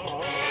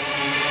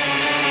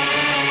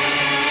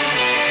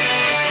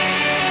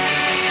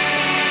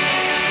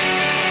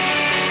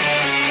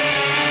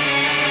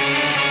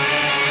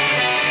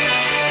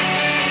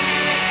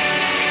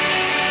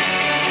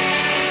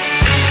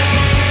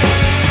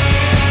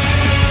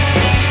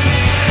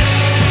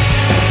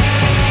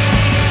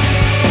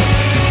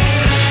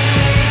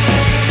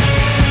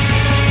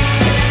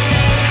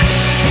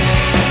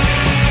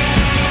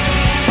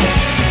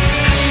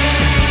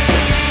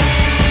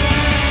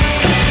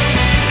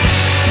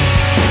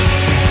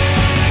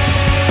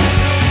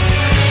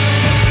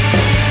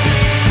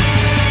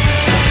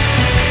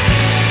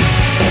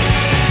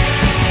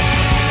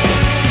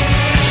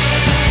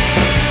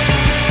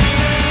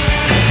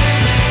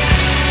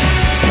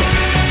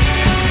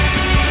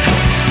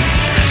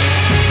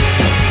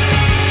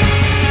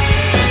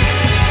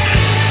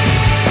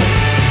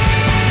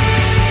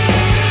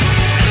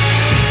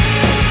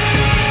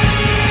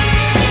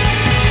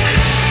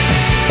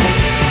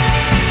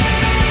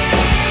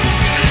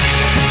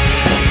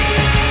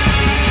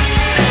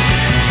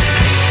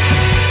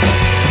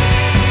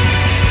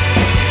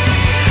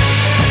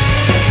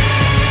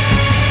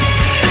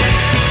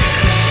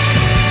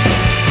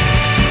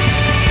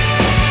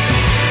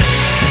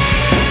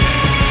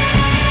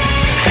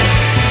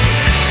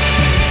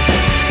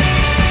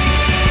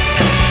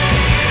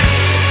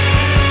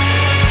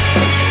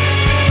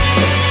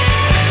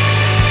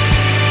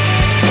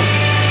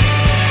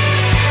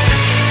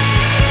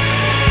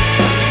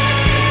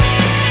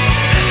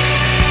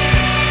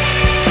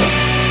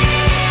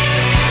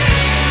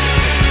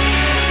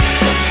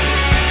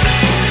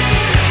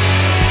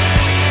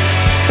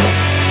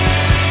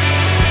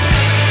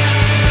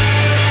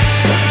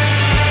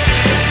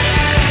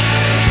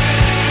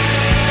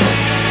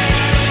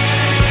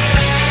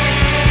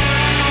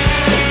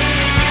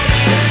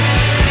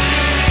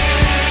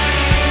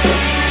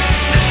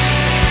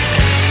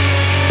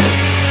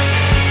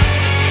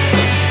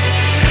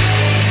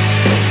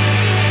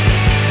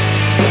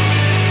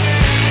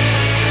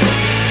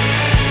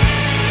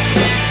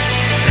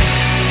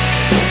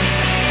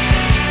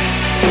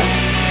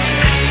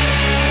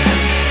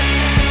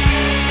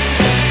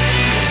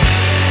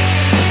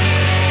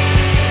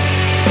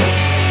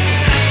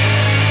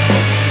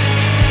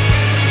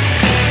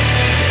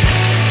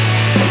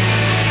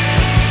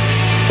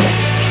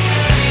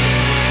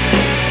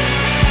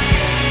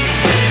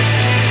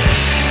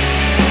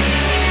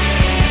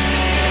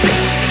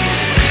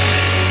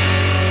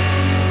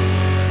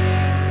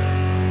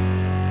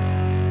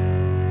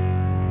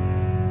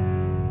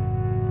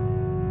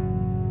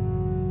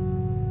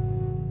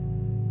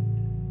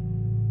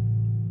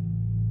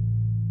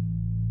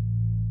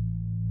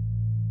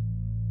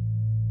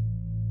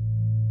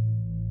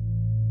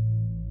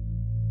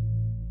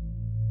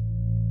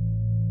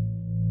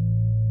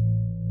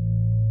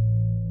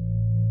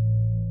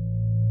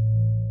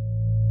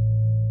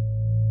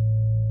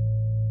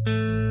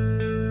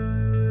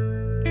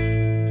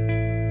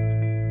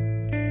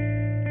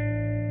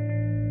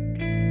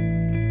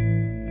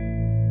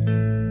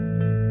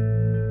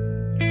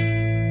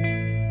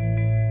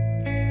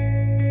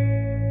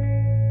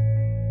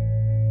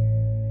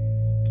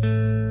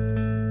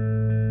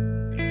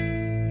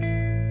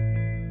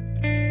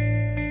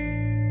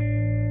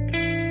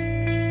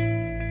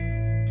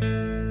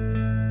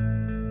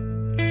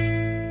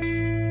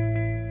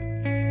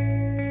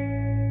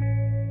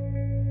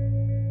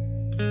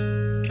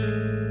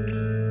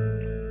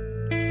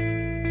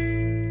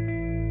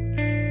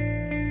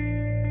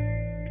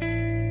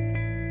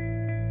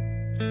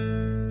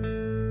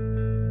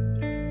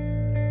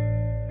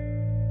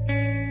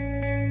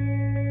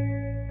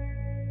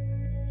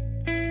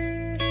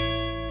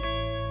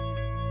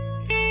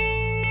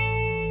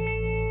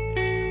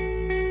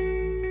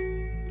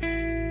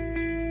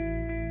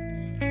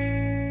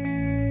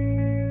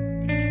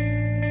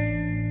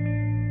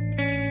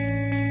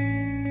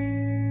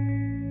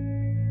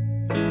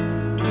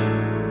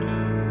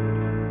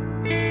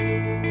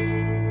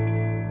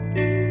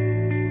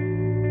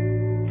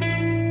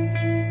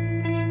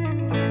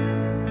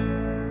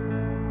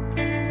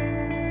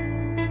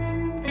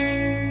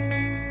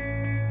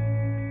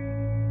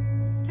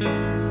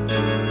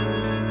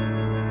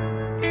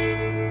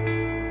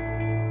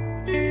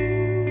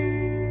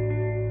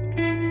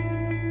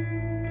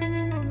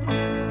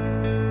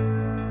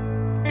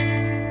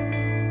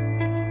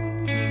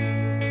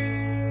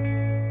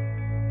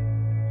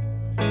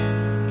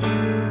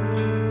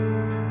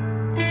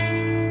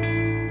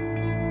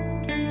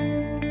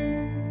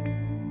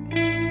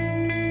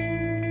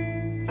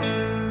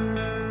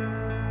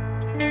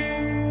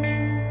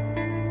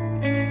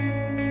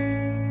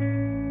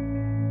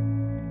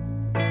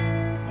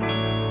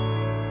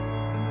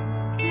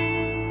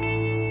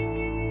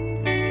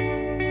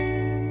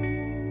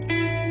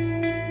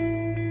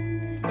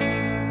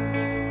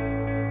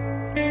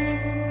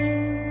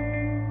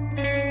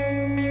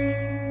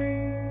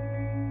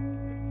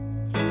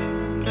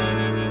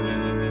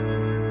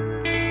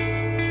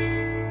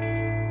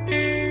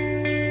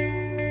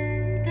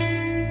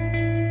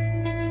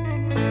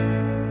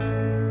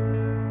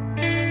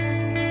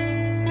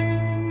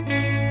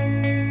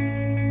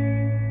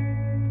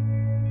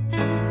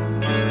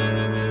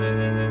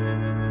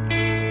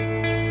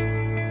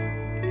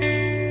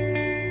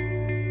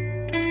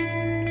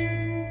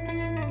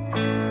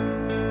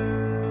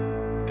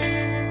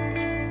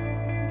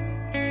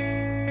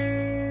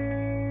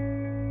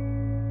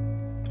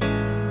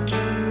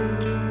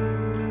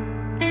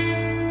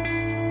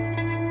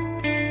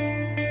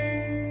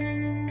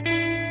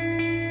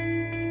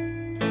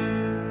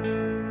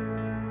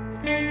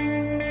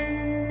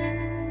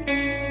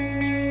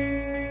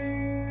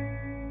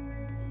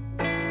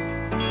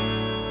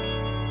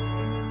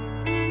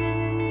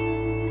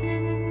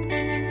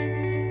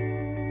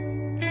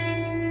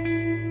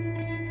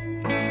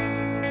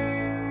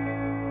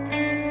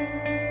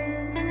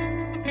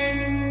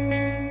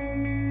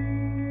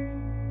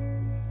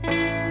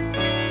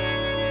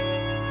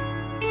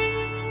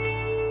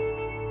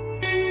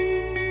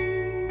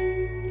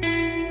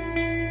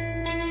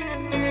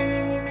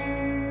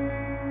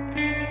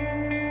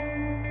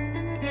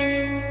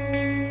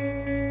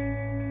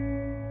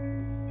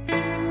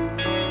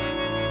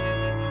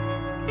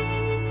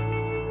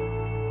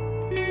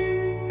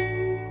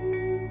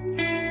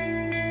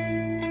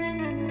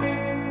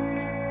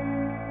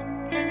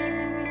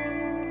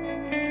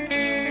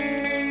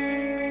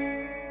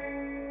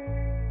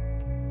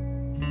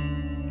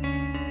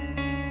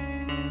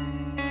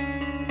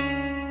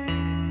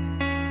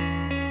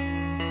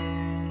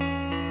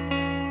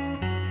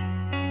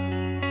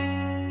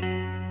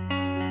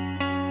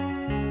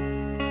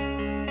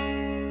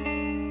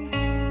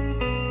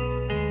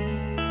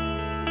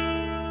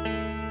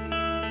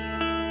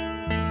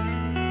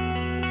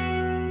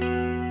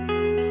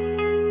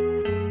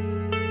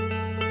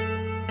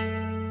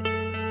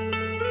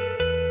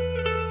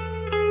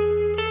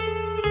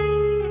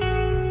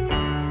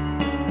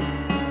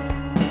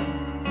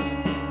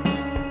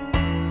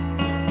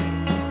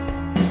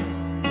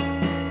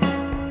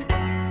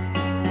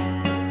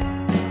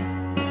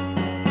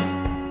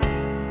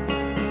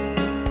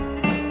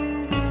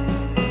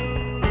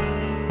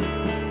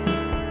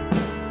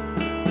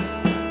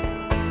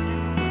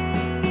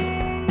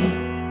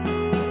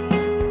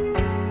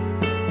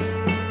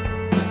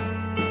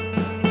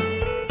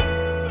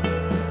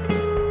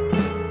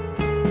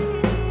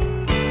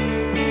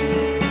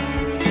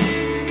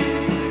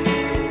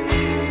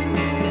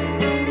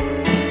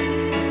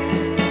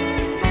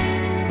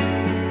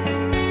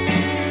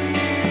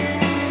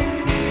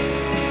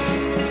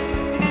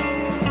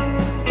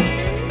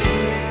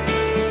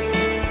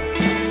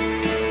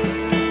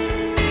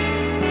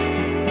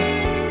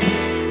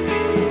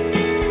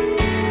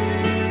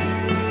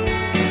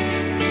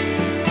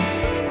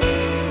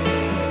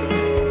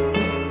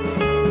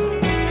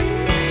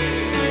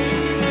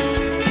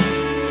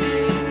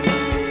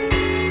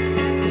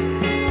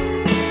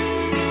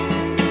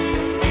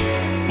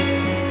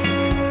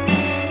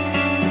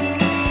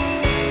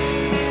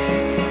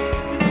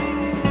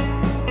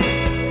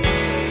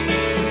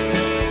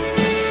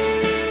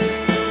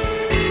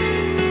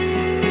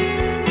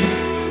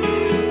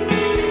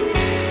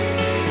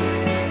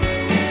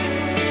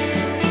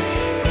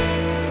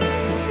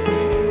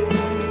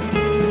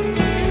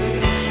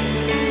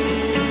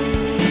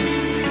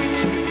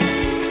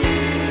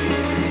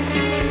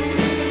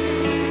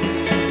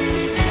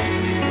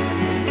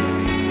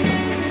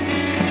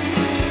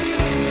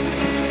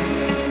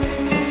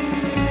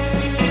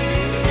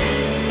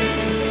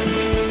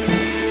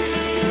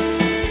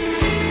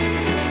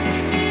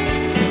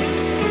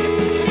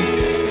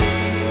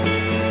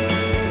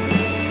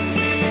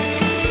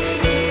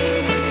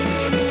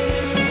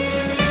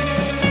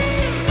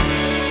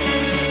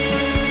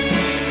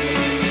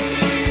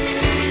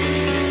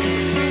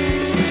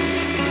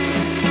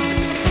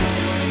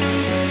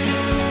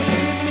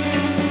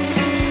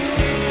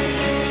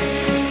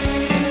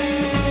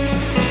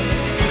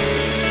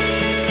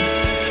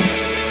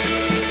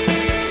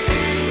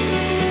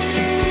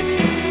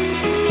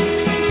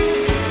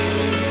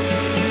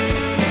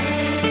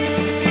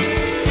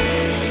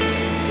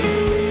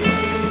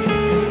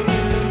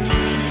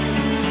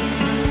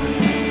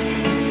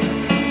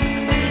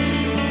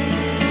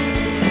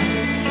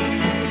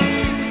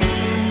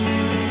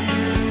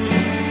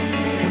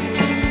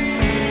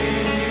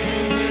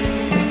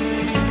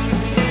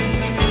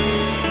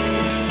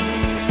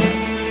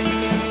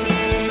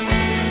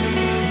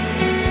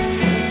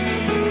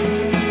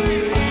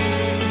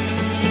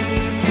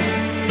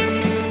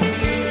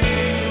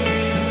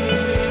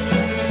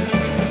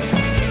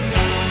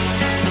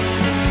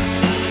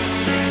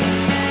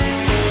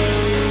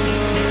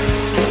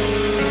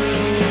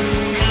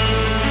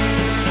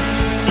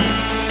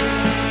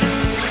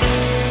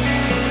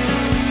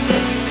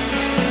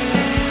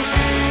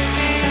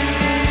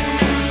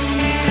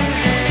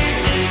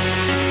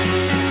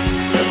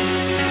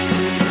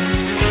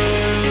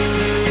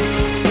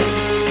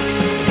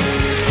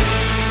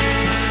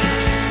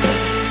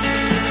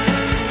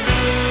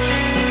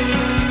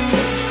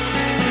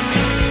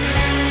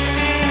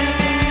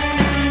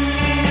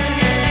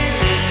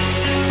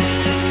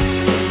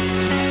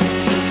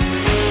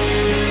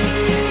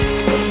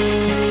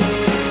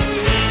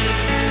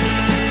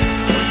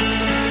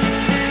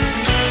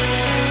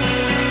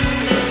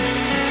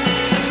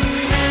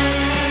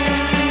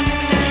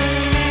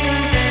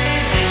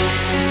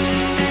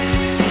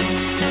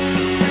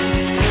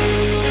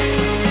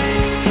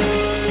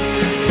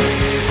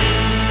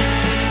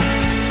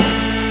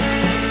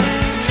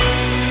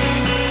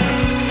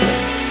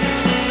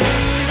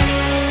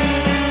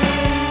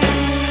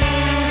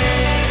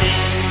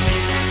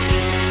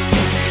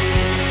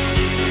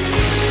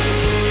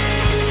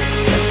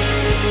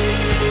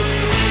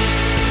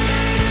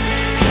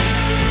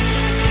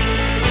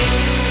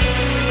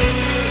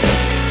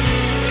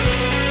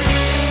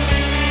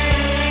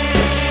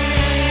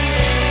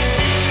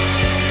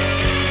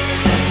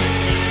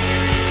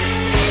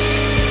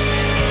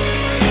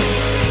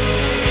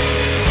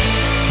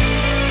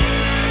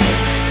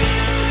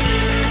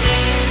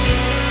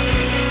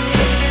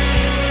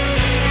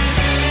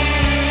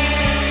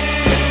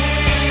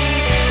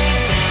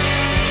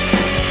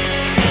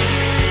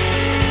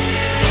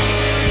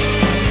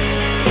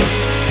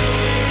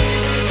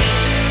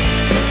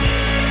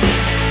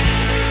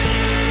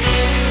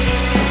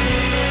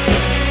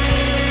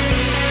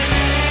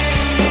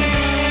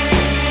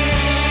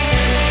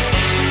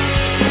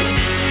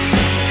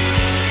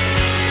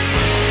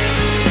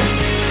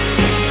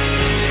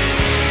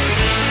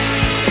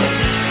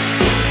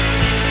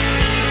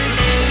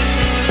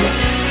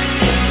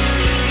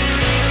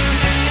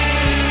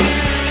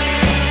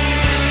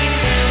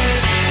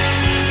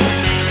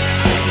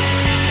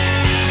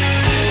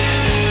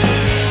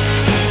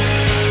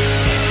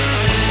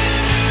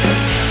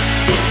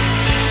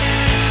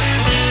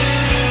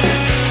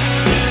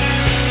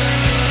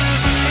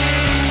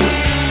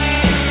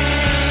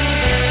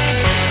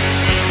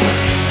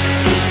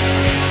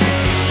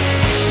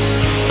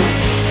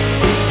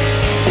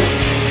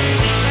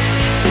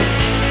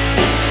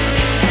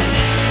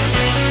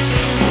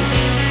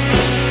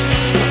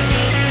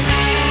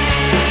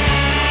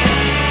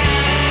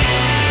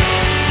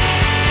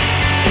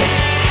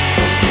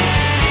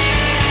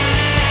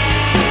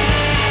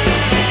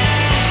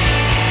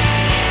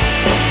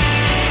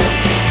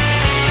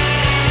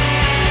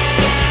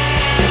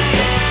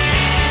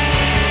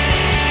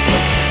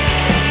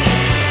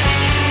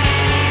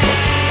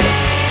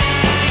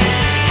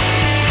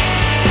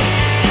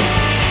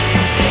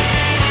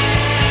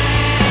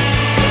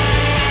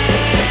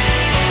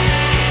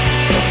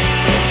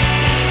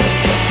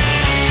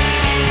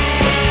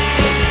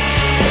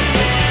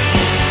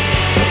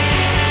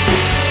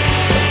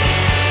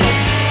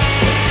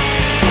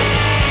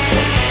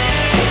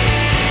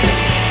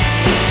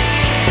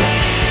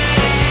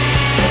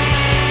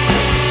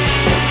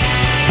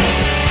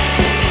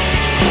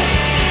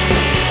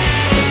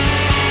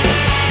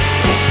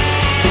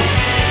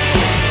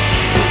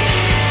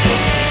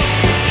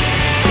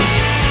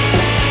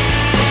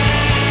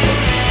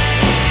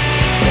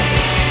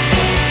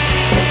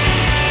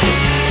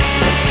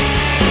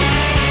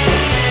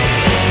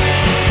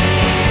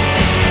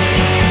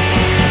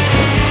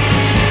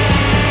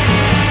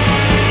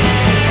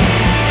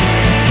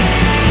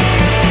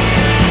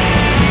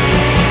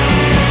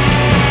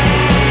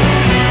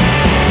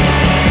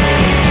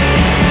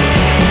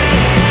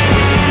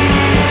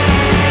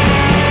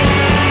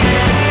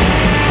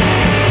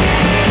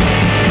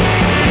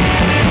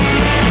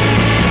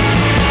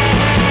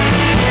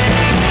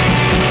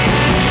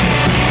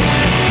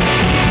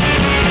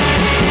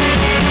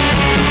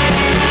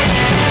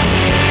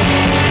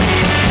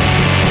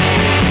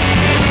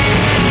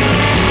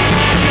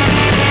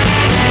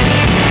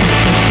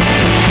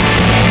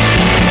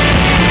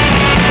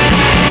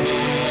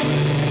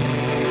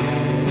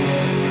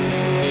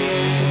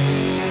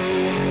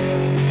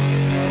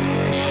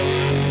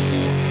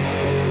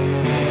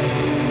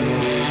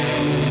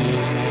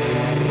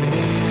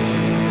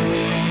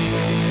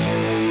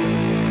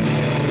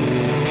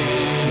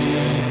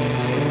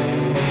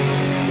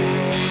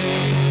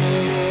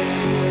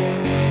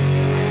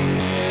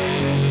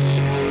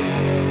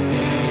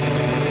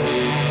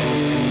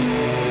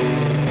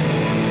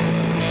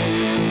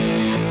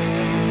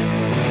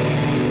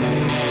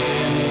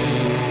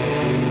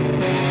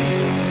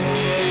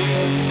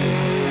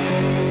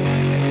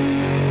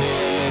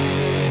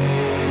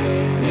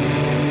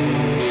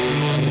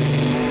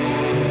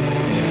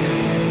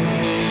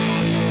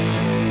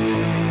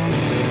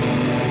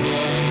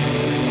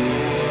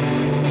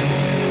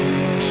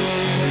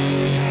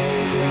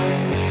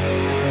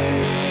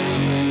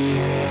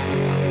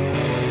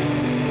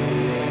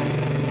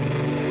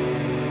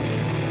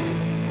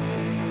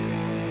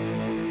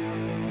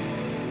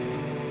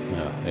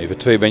 Even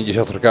twee bandjes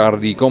achter elkaar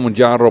die komend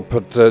jaar op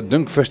het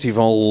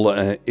Dunkfestival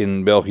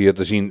in België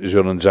te zien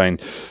zullen zijn.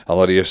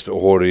 Allereerst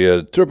hoorde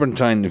je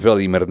Turpentine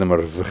Valley met het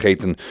nummer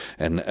Vergeten.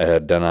 En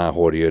daarna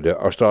hoorde je de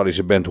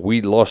Australische band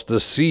We Lost the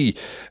Sea.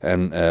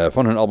 En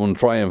van hun album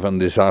Triumph and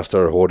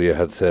Disaster hoorde je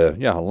het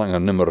lange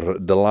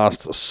nummer The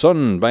Last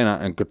Sun.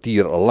 Bijna een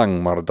kwartier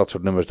lang, maar dat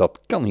soort nummers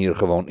dat kan hier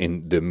gewoon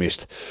in de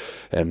mist.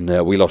 En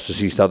We Lost the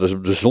Sea staat dus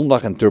op de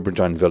zondag en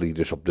Turpentine Valley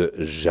dus op de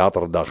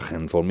zaterdag.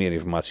 En voor meer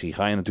informatie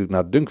ga je natuurlijk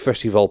naar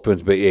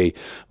dunkfestival.be,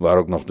 waar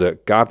ook nog de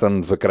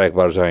kaarten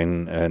verkrijgbaar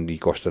zijn. En die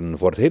kosten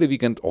voor het hele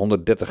weekend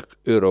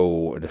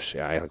 €130. Dus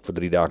ja, eigenlijk voor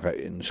 3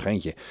 dagen een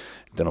schijntje.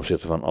 Ten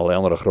opzichte van allerlei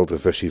andere grote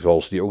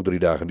festivals die ook 3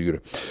 dagen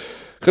duren.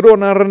 Ga door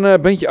naar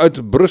een bandje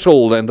uit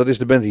Brussel en dat is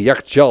de band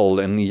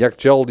Yakhchal. En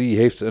Yakhchal die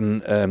heeft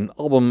een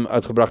album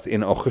uitgebracht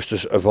in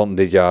augustus van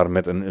dit jaar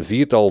met een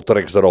 4-tal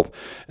tracks daarop.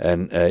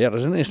 En dat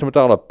is een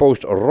instrumentale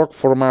post-rock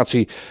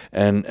formatie.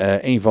 En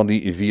een van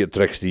die 4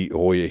 tracks die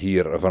hoor je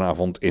hier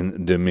vanavond in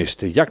de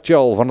mist.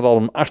 Yakhchal van het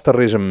album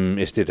Asterism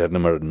is dit het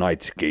nummer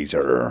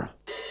Nightgazer.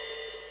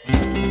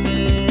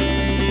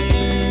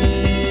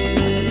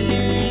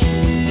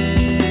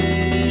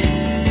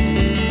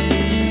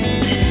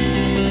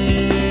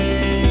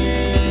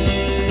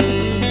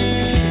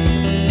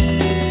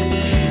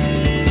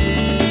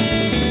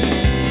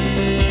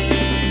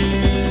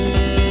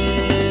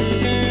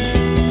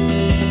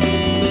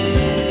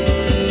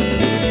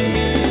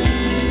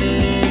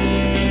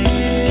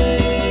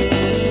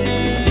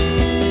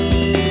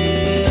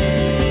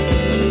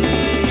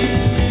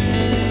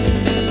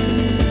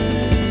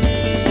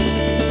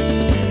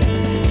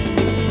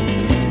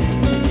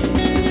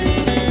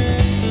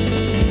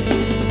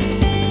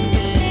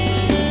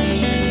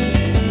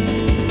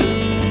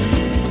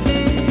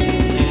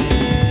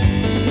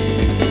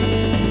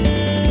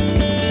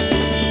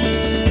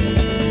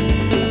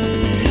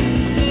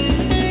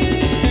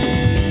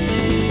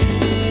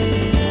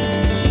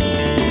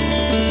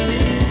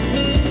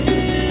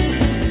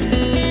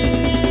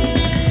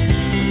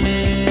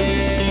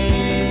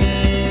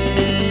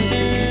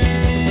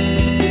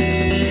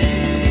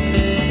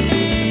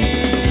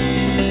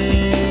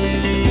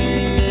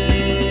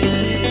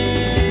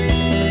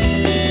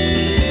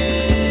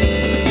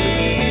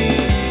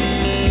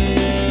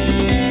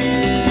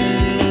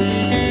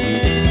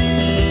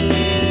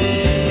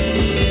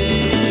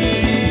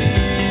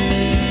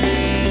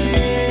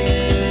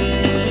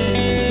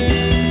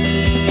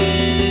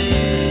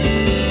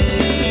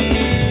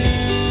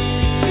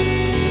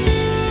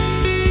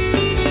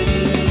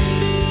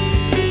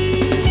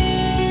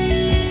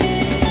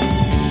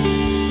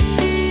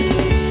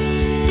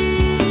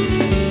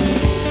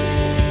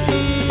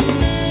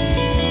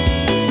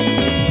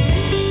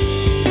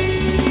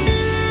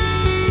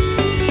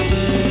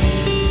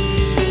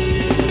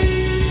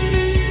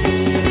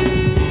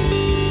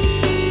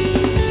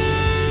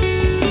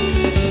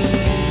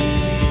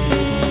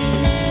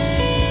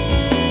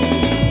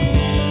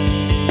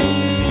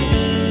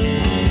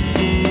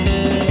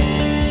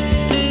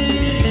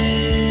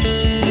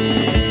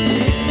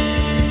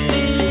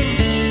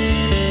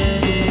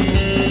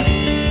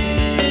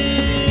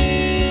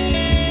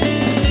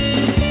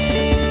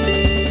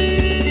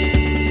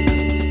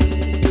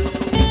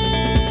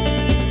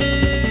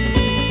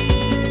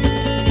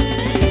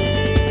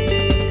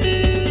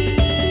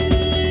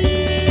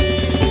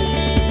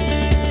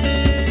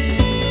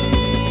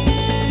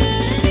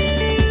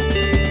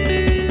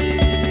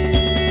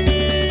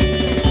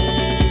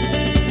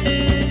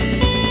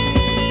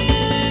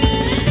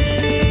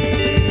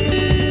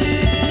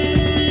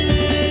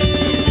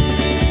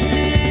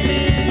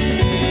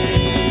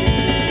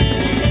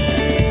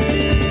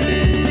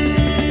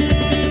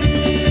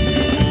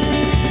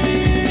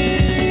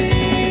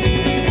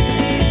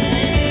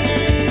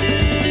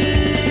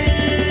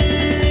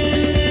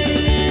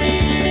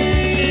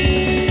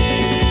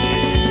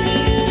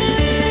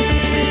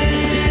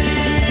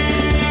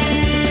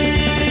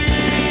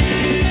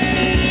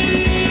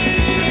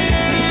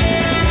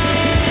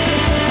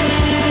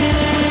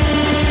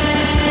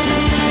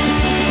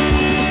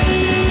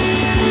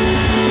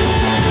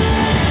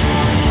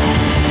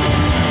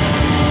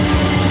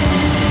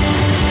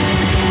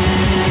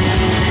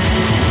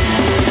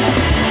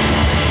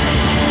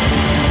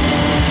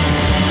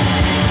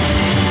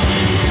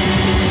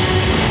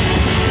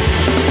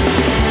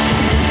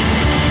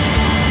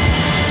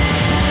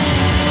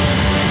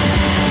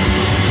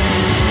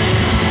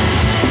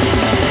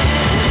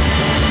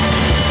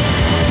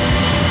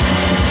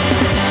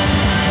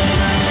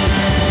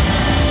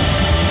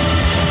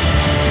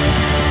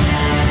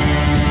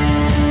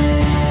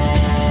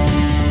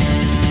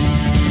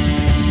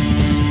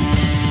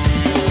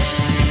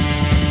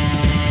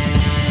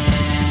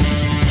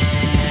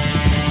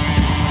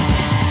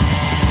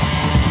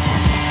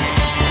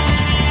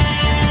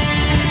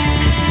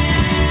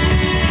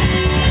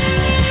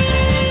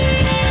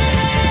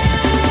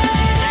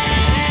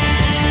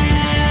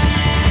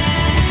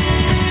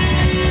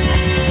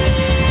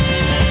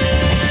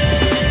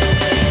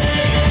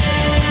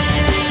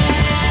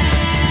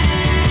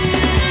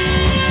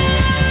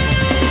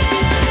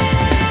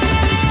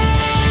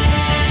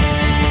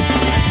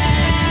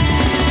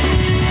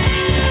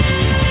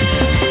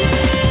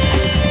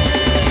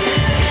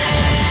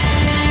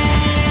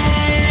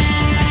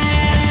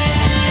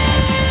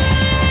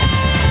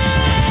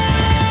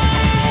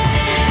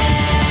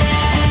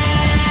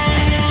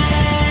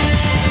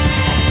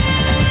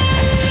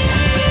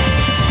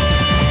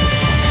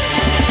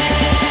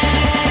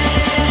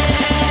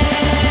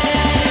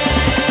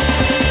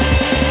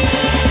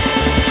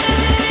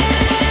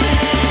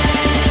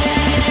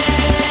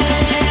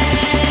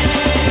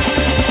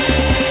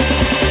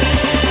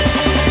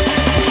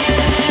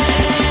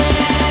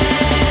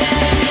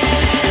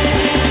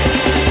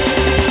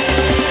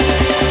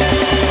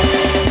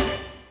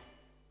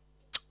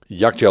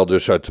 Yakhchal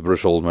dus uit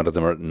Brussel met het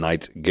nummer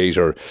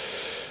Nightgazer.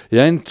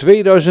 Ja, in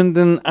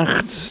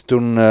 2008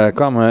 toen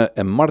kwamen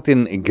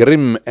Martin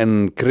Grimm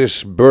en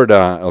Chris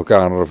Burda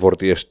elkaar voor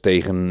het eerst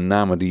tegen.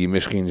 Namen die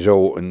misschien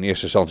zo in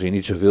eerste instantie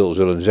niet zoveel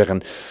zullen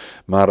zeggen.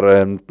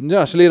 Maar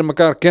ja, ze leren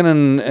elkaar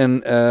kennen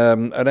en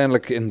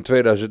uiteindelijk in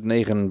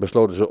 2009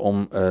 besloten ze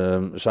om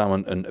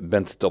samen een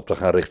band op te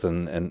gaan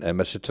richten. En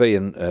met z'n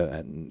tweeën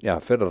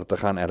verder te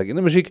gaan eigenlijk in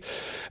de muziek.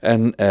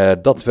 En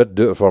dat werd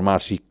de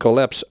formatie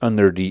Collapse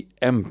Under the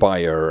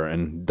Empire.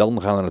 En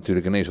dan gaan er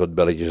natuurlijk ineens wat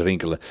belletjes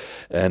rinkelen.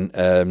 En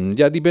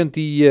die band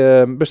die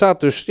bestaat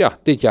dus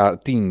dit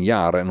jaar 10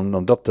 jaar. En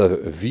om dat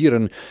te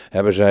vieren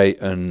hebben zij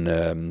een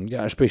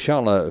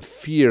speciale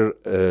 4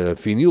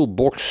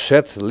 vinylbox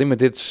set,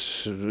 limited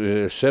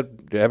set,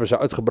 hebben ze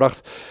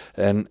uitgebracht.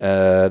 En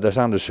daar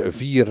staan dus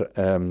 4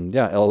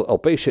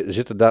 LP's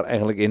zitten daar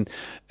eigenlijk in.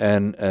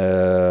 En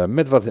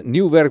met wat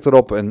nieuw werk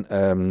erop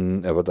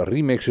en wat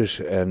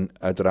remixes en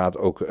uiteraard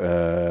ook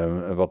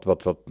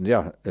wat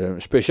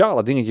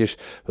speciale dingetjes,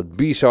 wat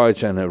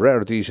b-sides en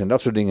rarities en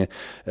dat soort dingen.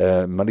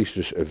 Maar liefst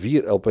dus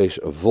 4 LP's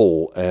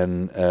vol.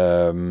 En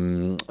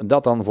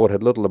dat dan voor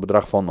het luttele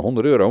bedrag van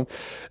 €100.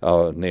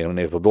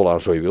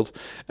 $99 zo je wilt.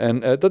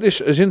 En dat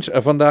is sinds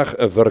vandaag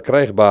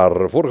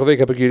verkrijgbaar. Vorige week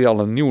heb ik jullie al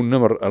een nieuw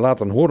nummer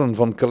laten horen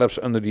van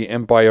Collapse Under the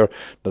Empire.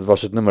 Dat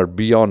was het nummer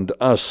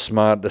Beyond Us.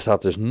 Maar er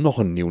staat dus nog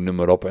een nieuw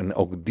nummer op. En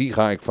ook die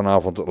ga ik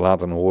vanavond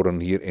laten horen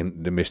hier in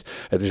de mist.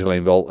 Het is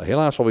alleen wel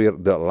helaas alweer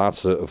de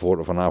laatste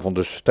voor vanavond.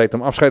 Dus tijd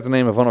om afscheid te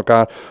nemen van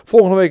elkaar.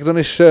 Volgende week dan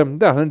is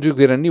natuurlijk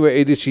weer een nieuwe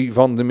editie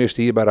van de mist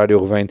hier bij Radio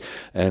Geveen.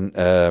 En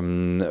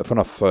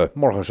vanaf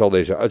morgen zal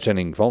deze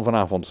uitzending van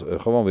vanavond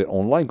gewoon weer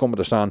online komen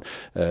te staan.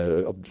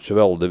 Op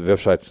zowel de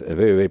website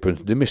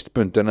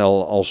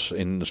www.demist.nl als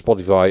in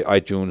Spotify,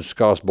 iTunes,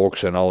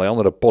 Castbox en allerlei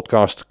andere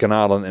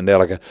podcastkanalen en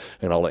dergelijke.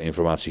 En alle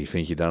informatie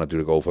vind je daar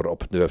natuurlijk over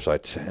op de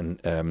website.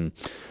 En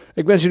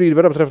ik wens jullie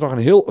wat dat betreft nog een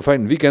heel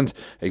fijn weekend.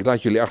 Ik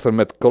laat jullie achter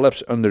met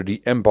Collapse Under the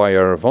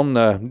Empire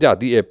van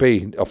die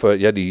EP, of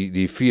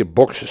die 4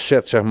 box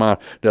set zeg maar,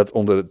 dat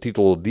onder de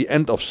titel The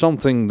End of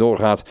Something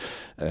doorgaat.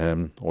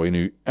 Hoor je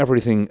nu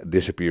Everything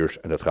Disappears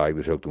en dat ga ik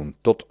dus ook doen.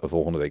 Tot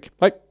volgende week.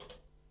 Bye!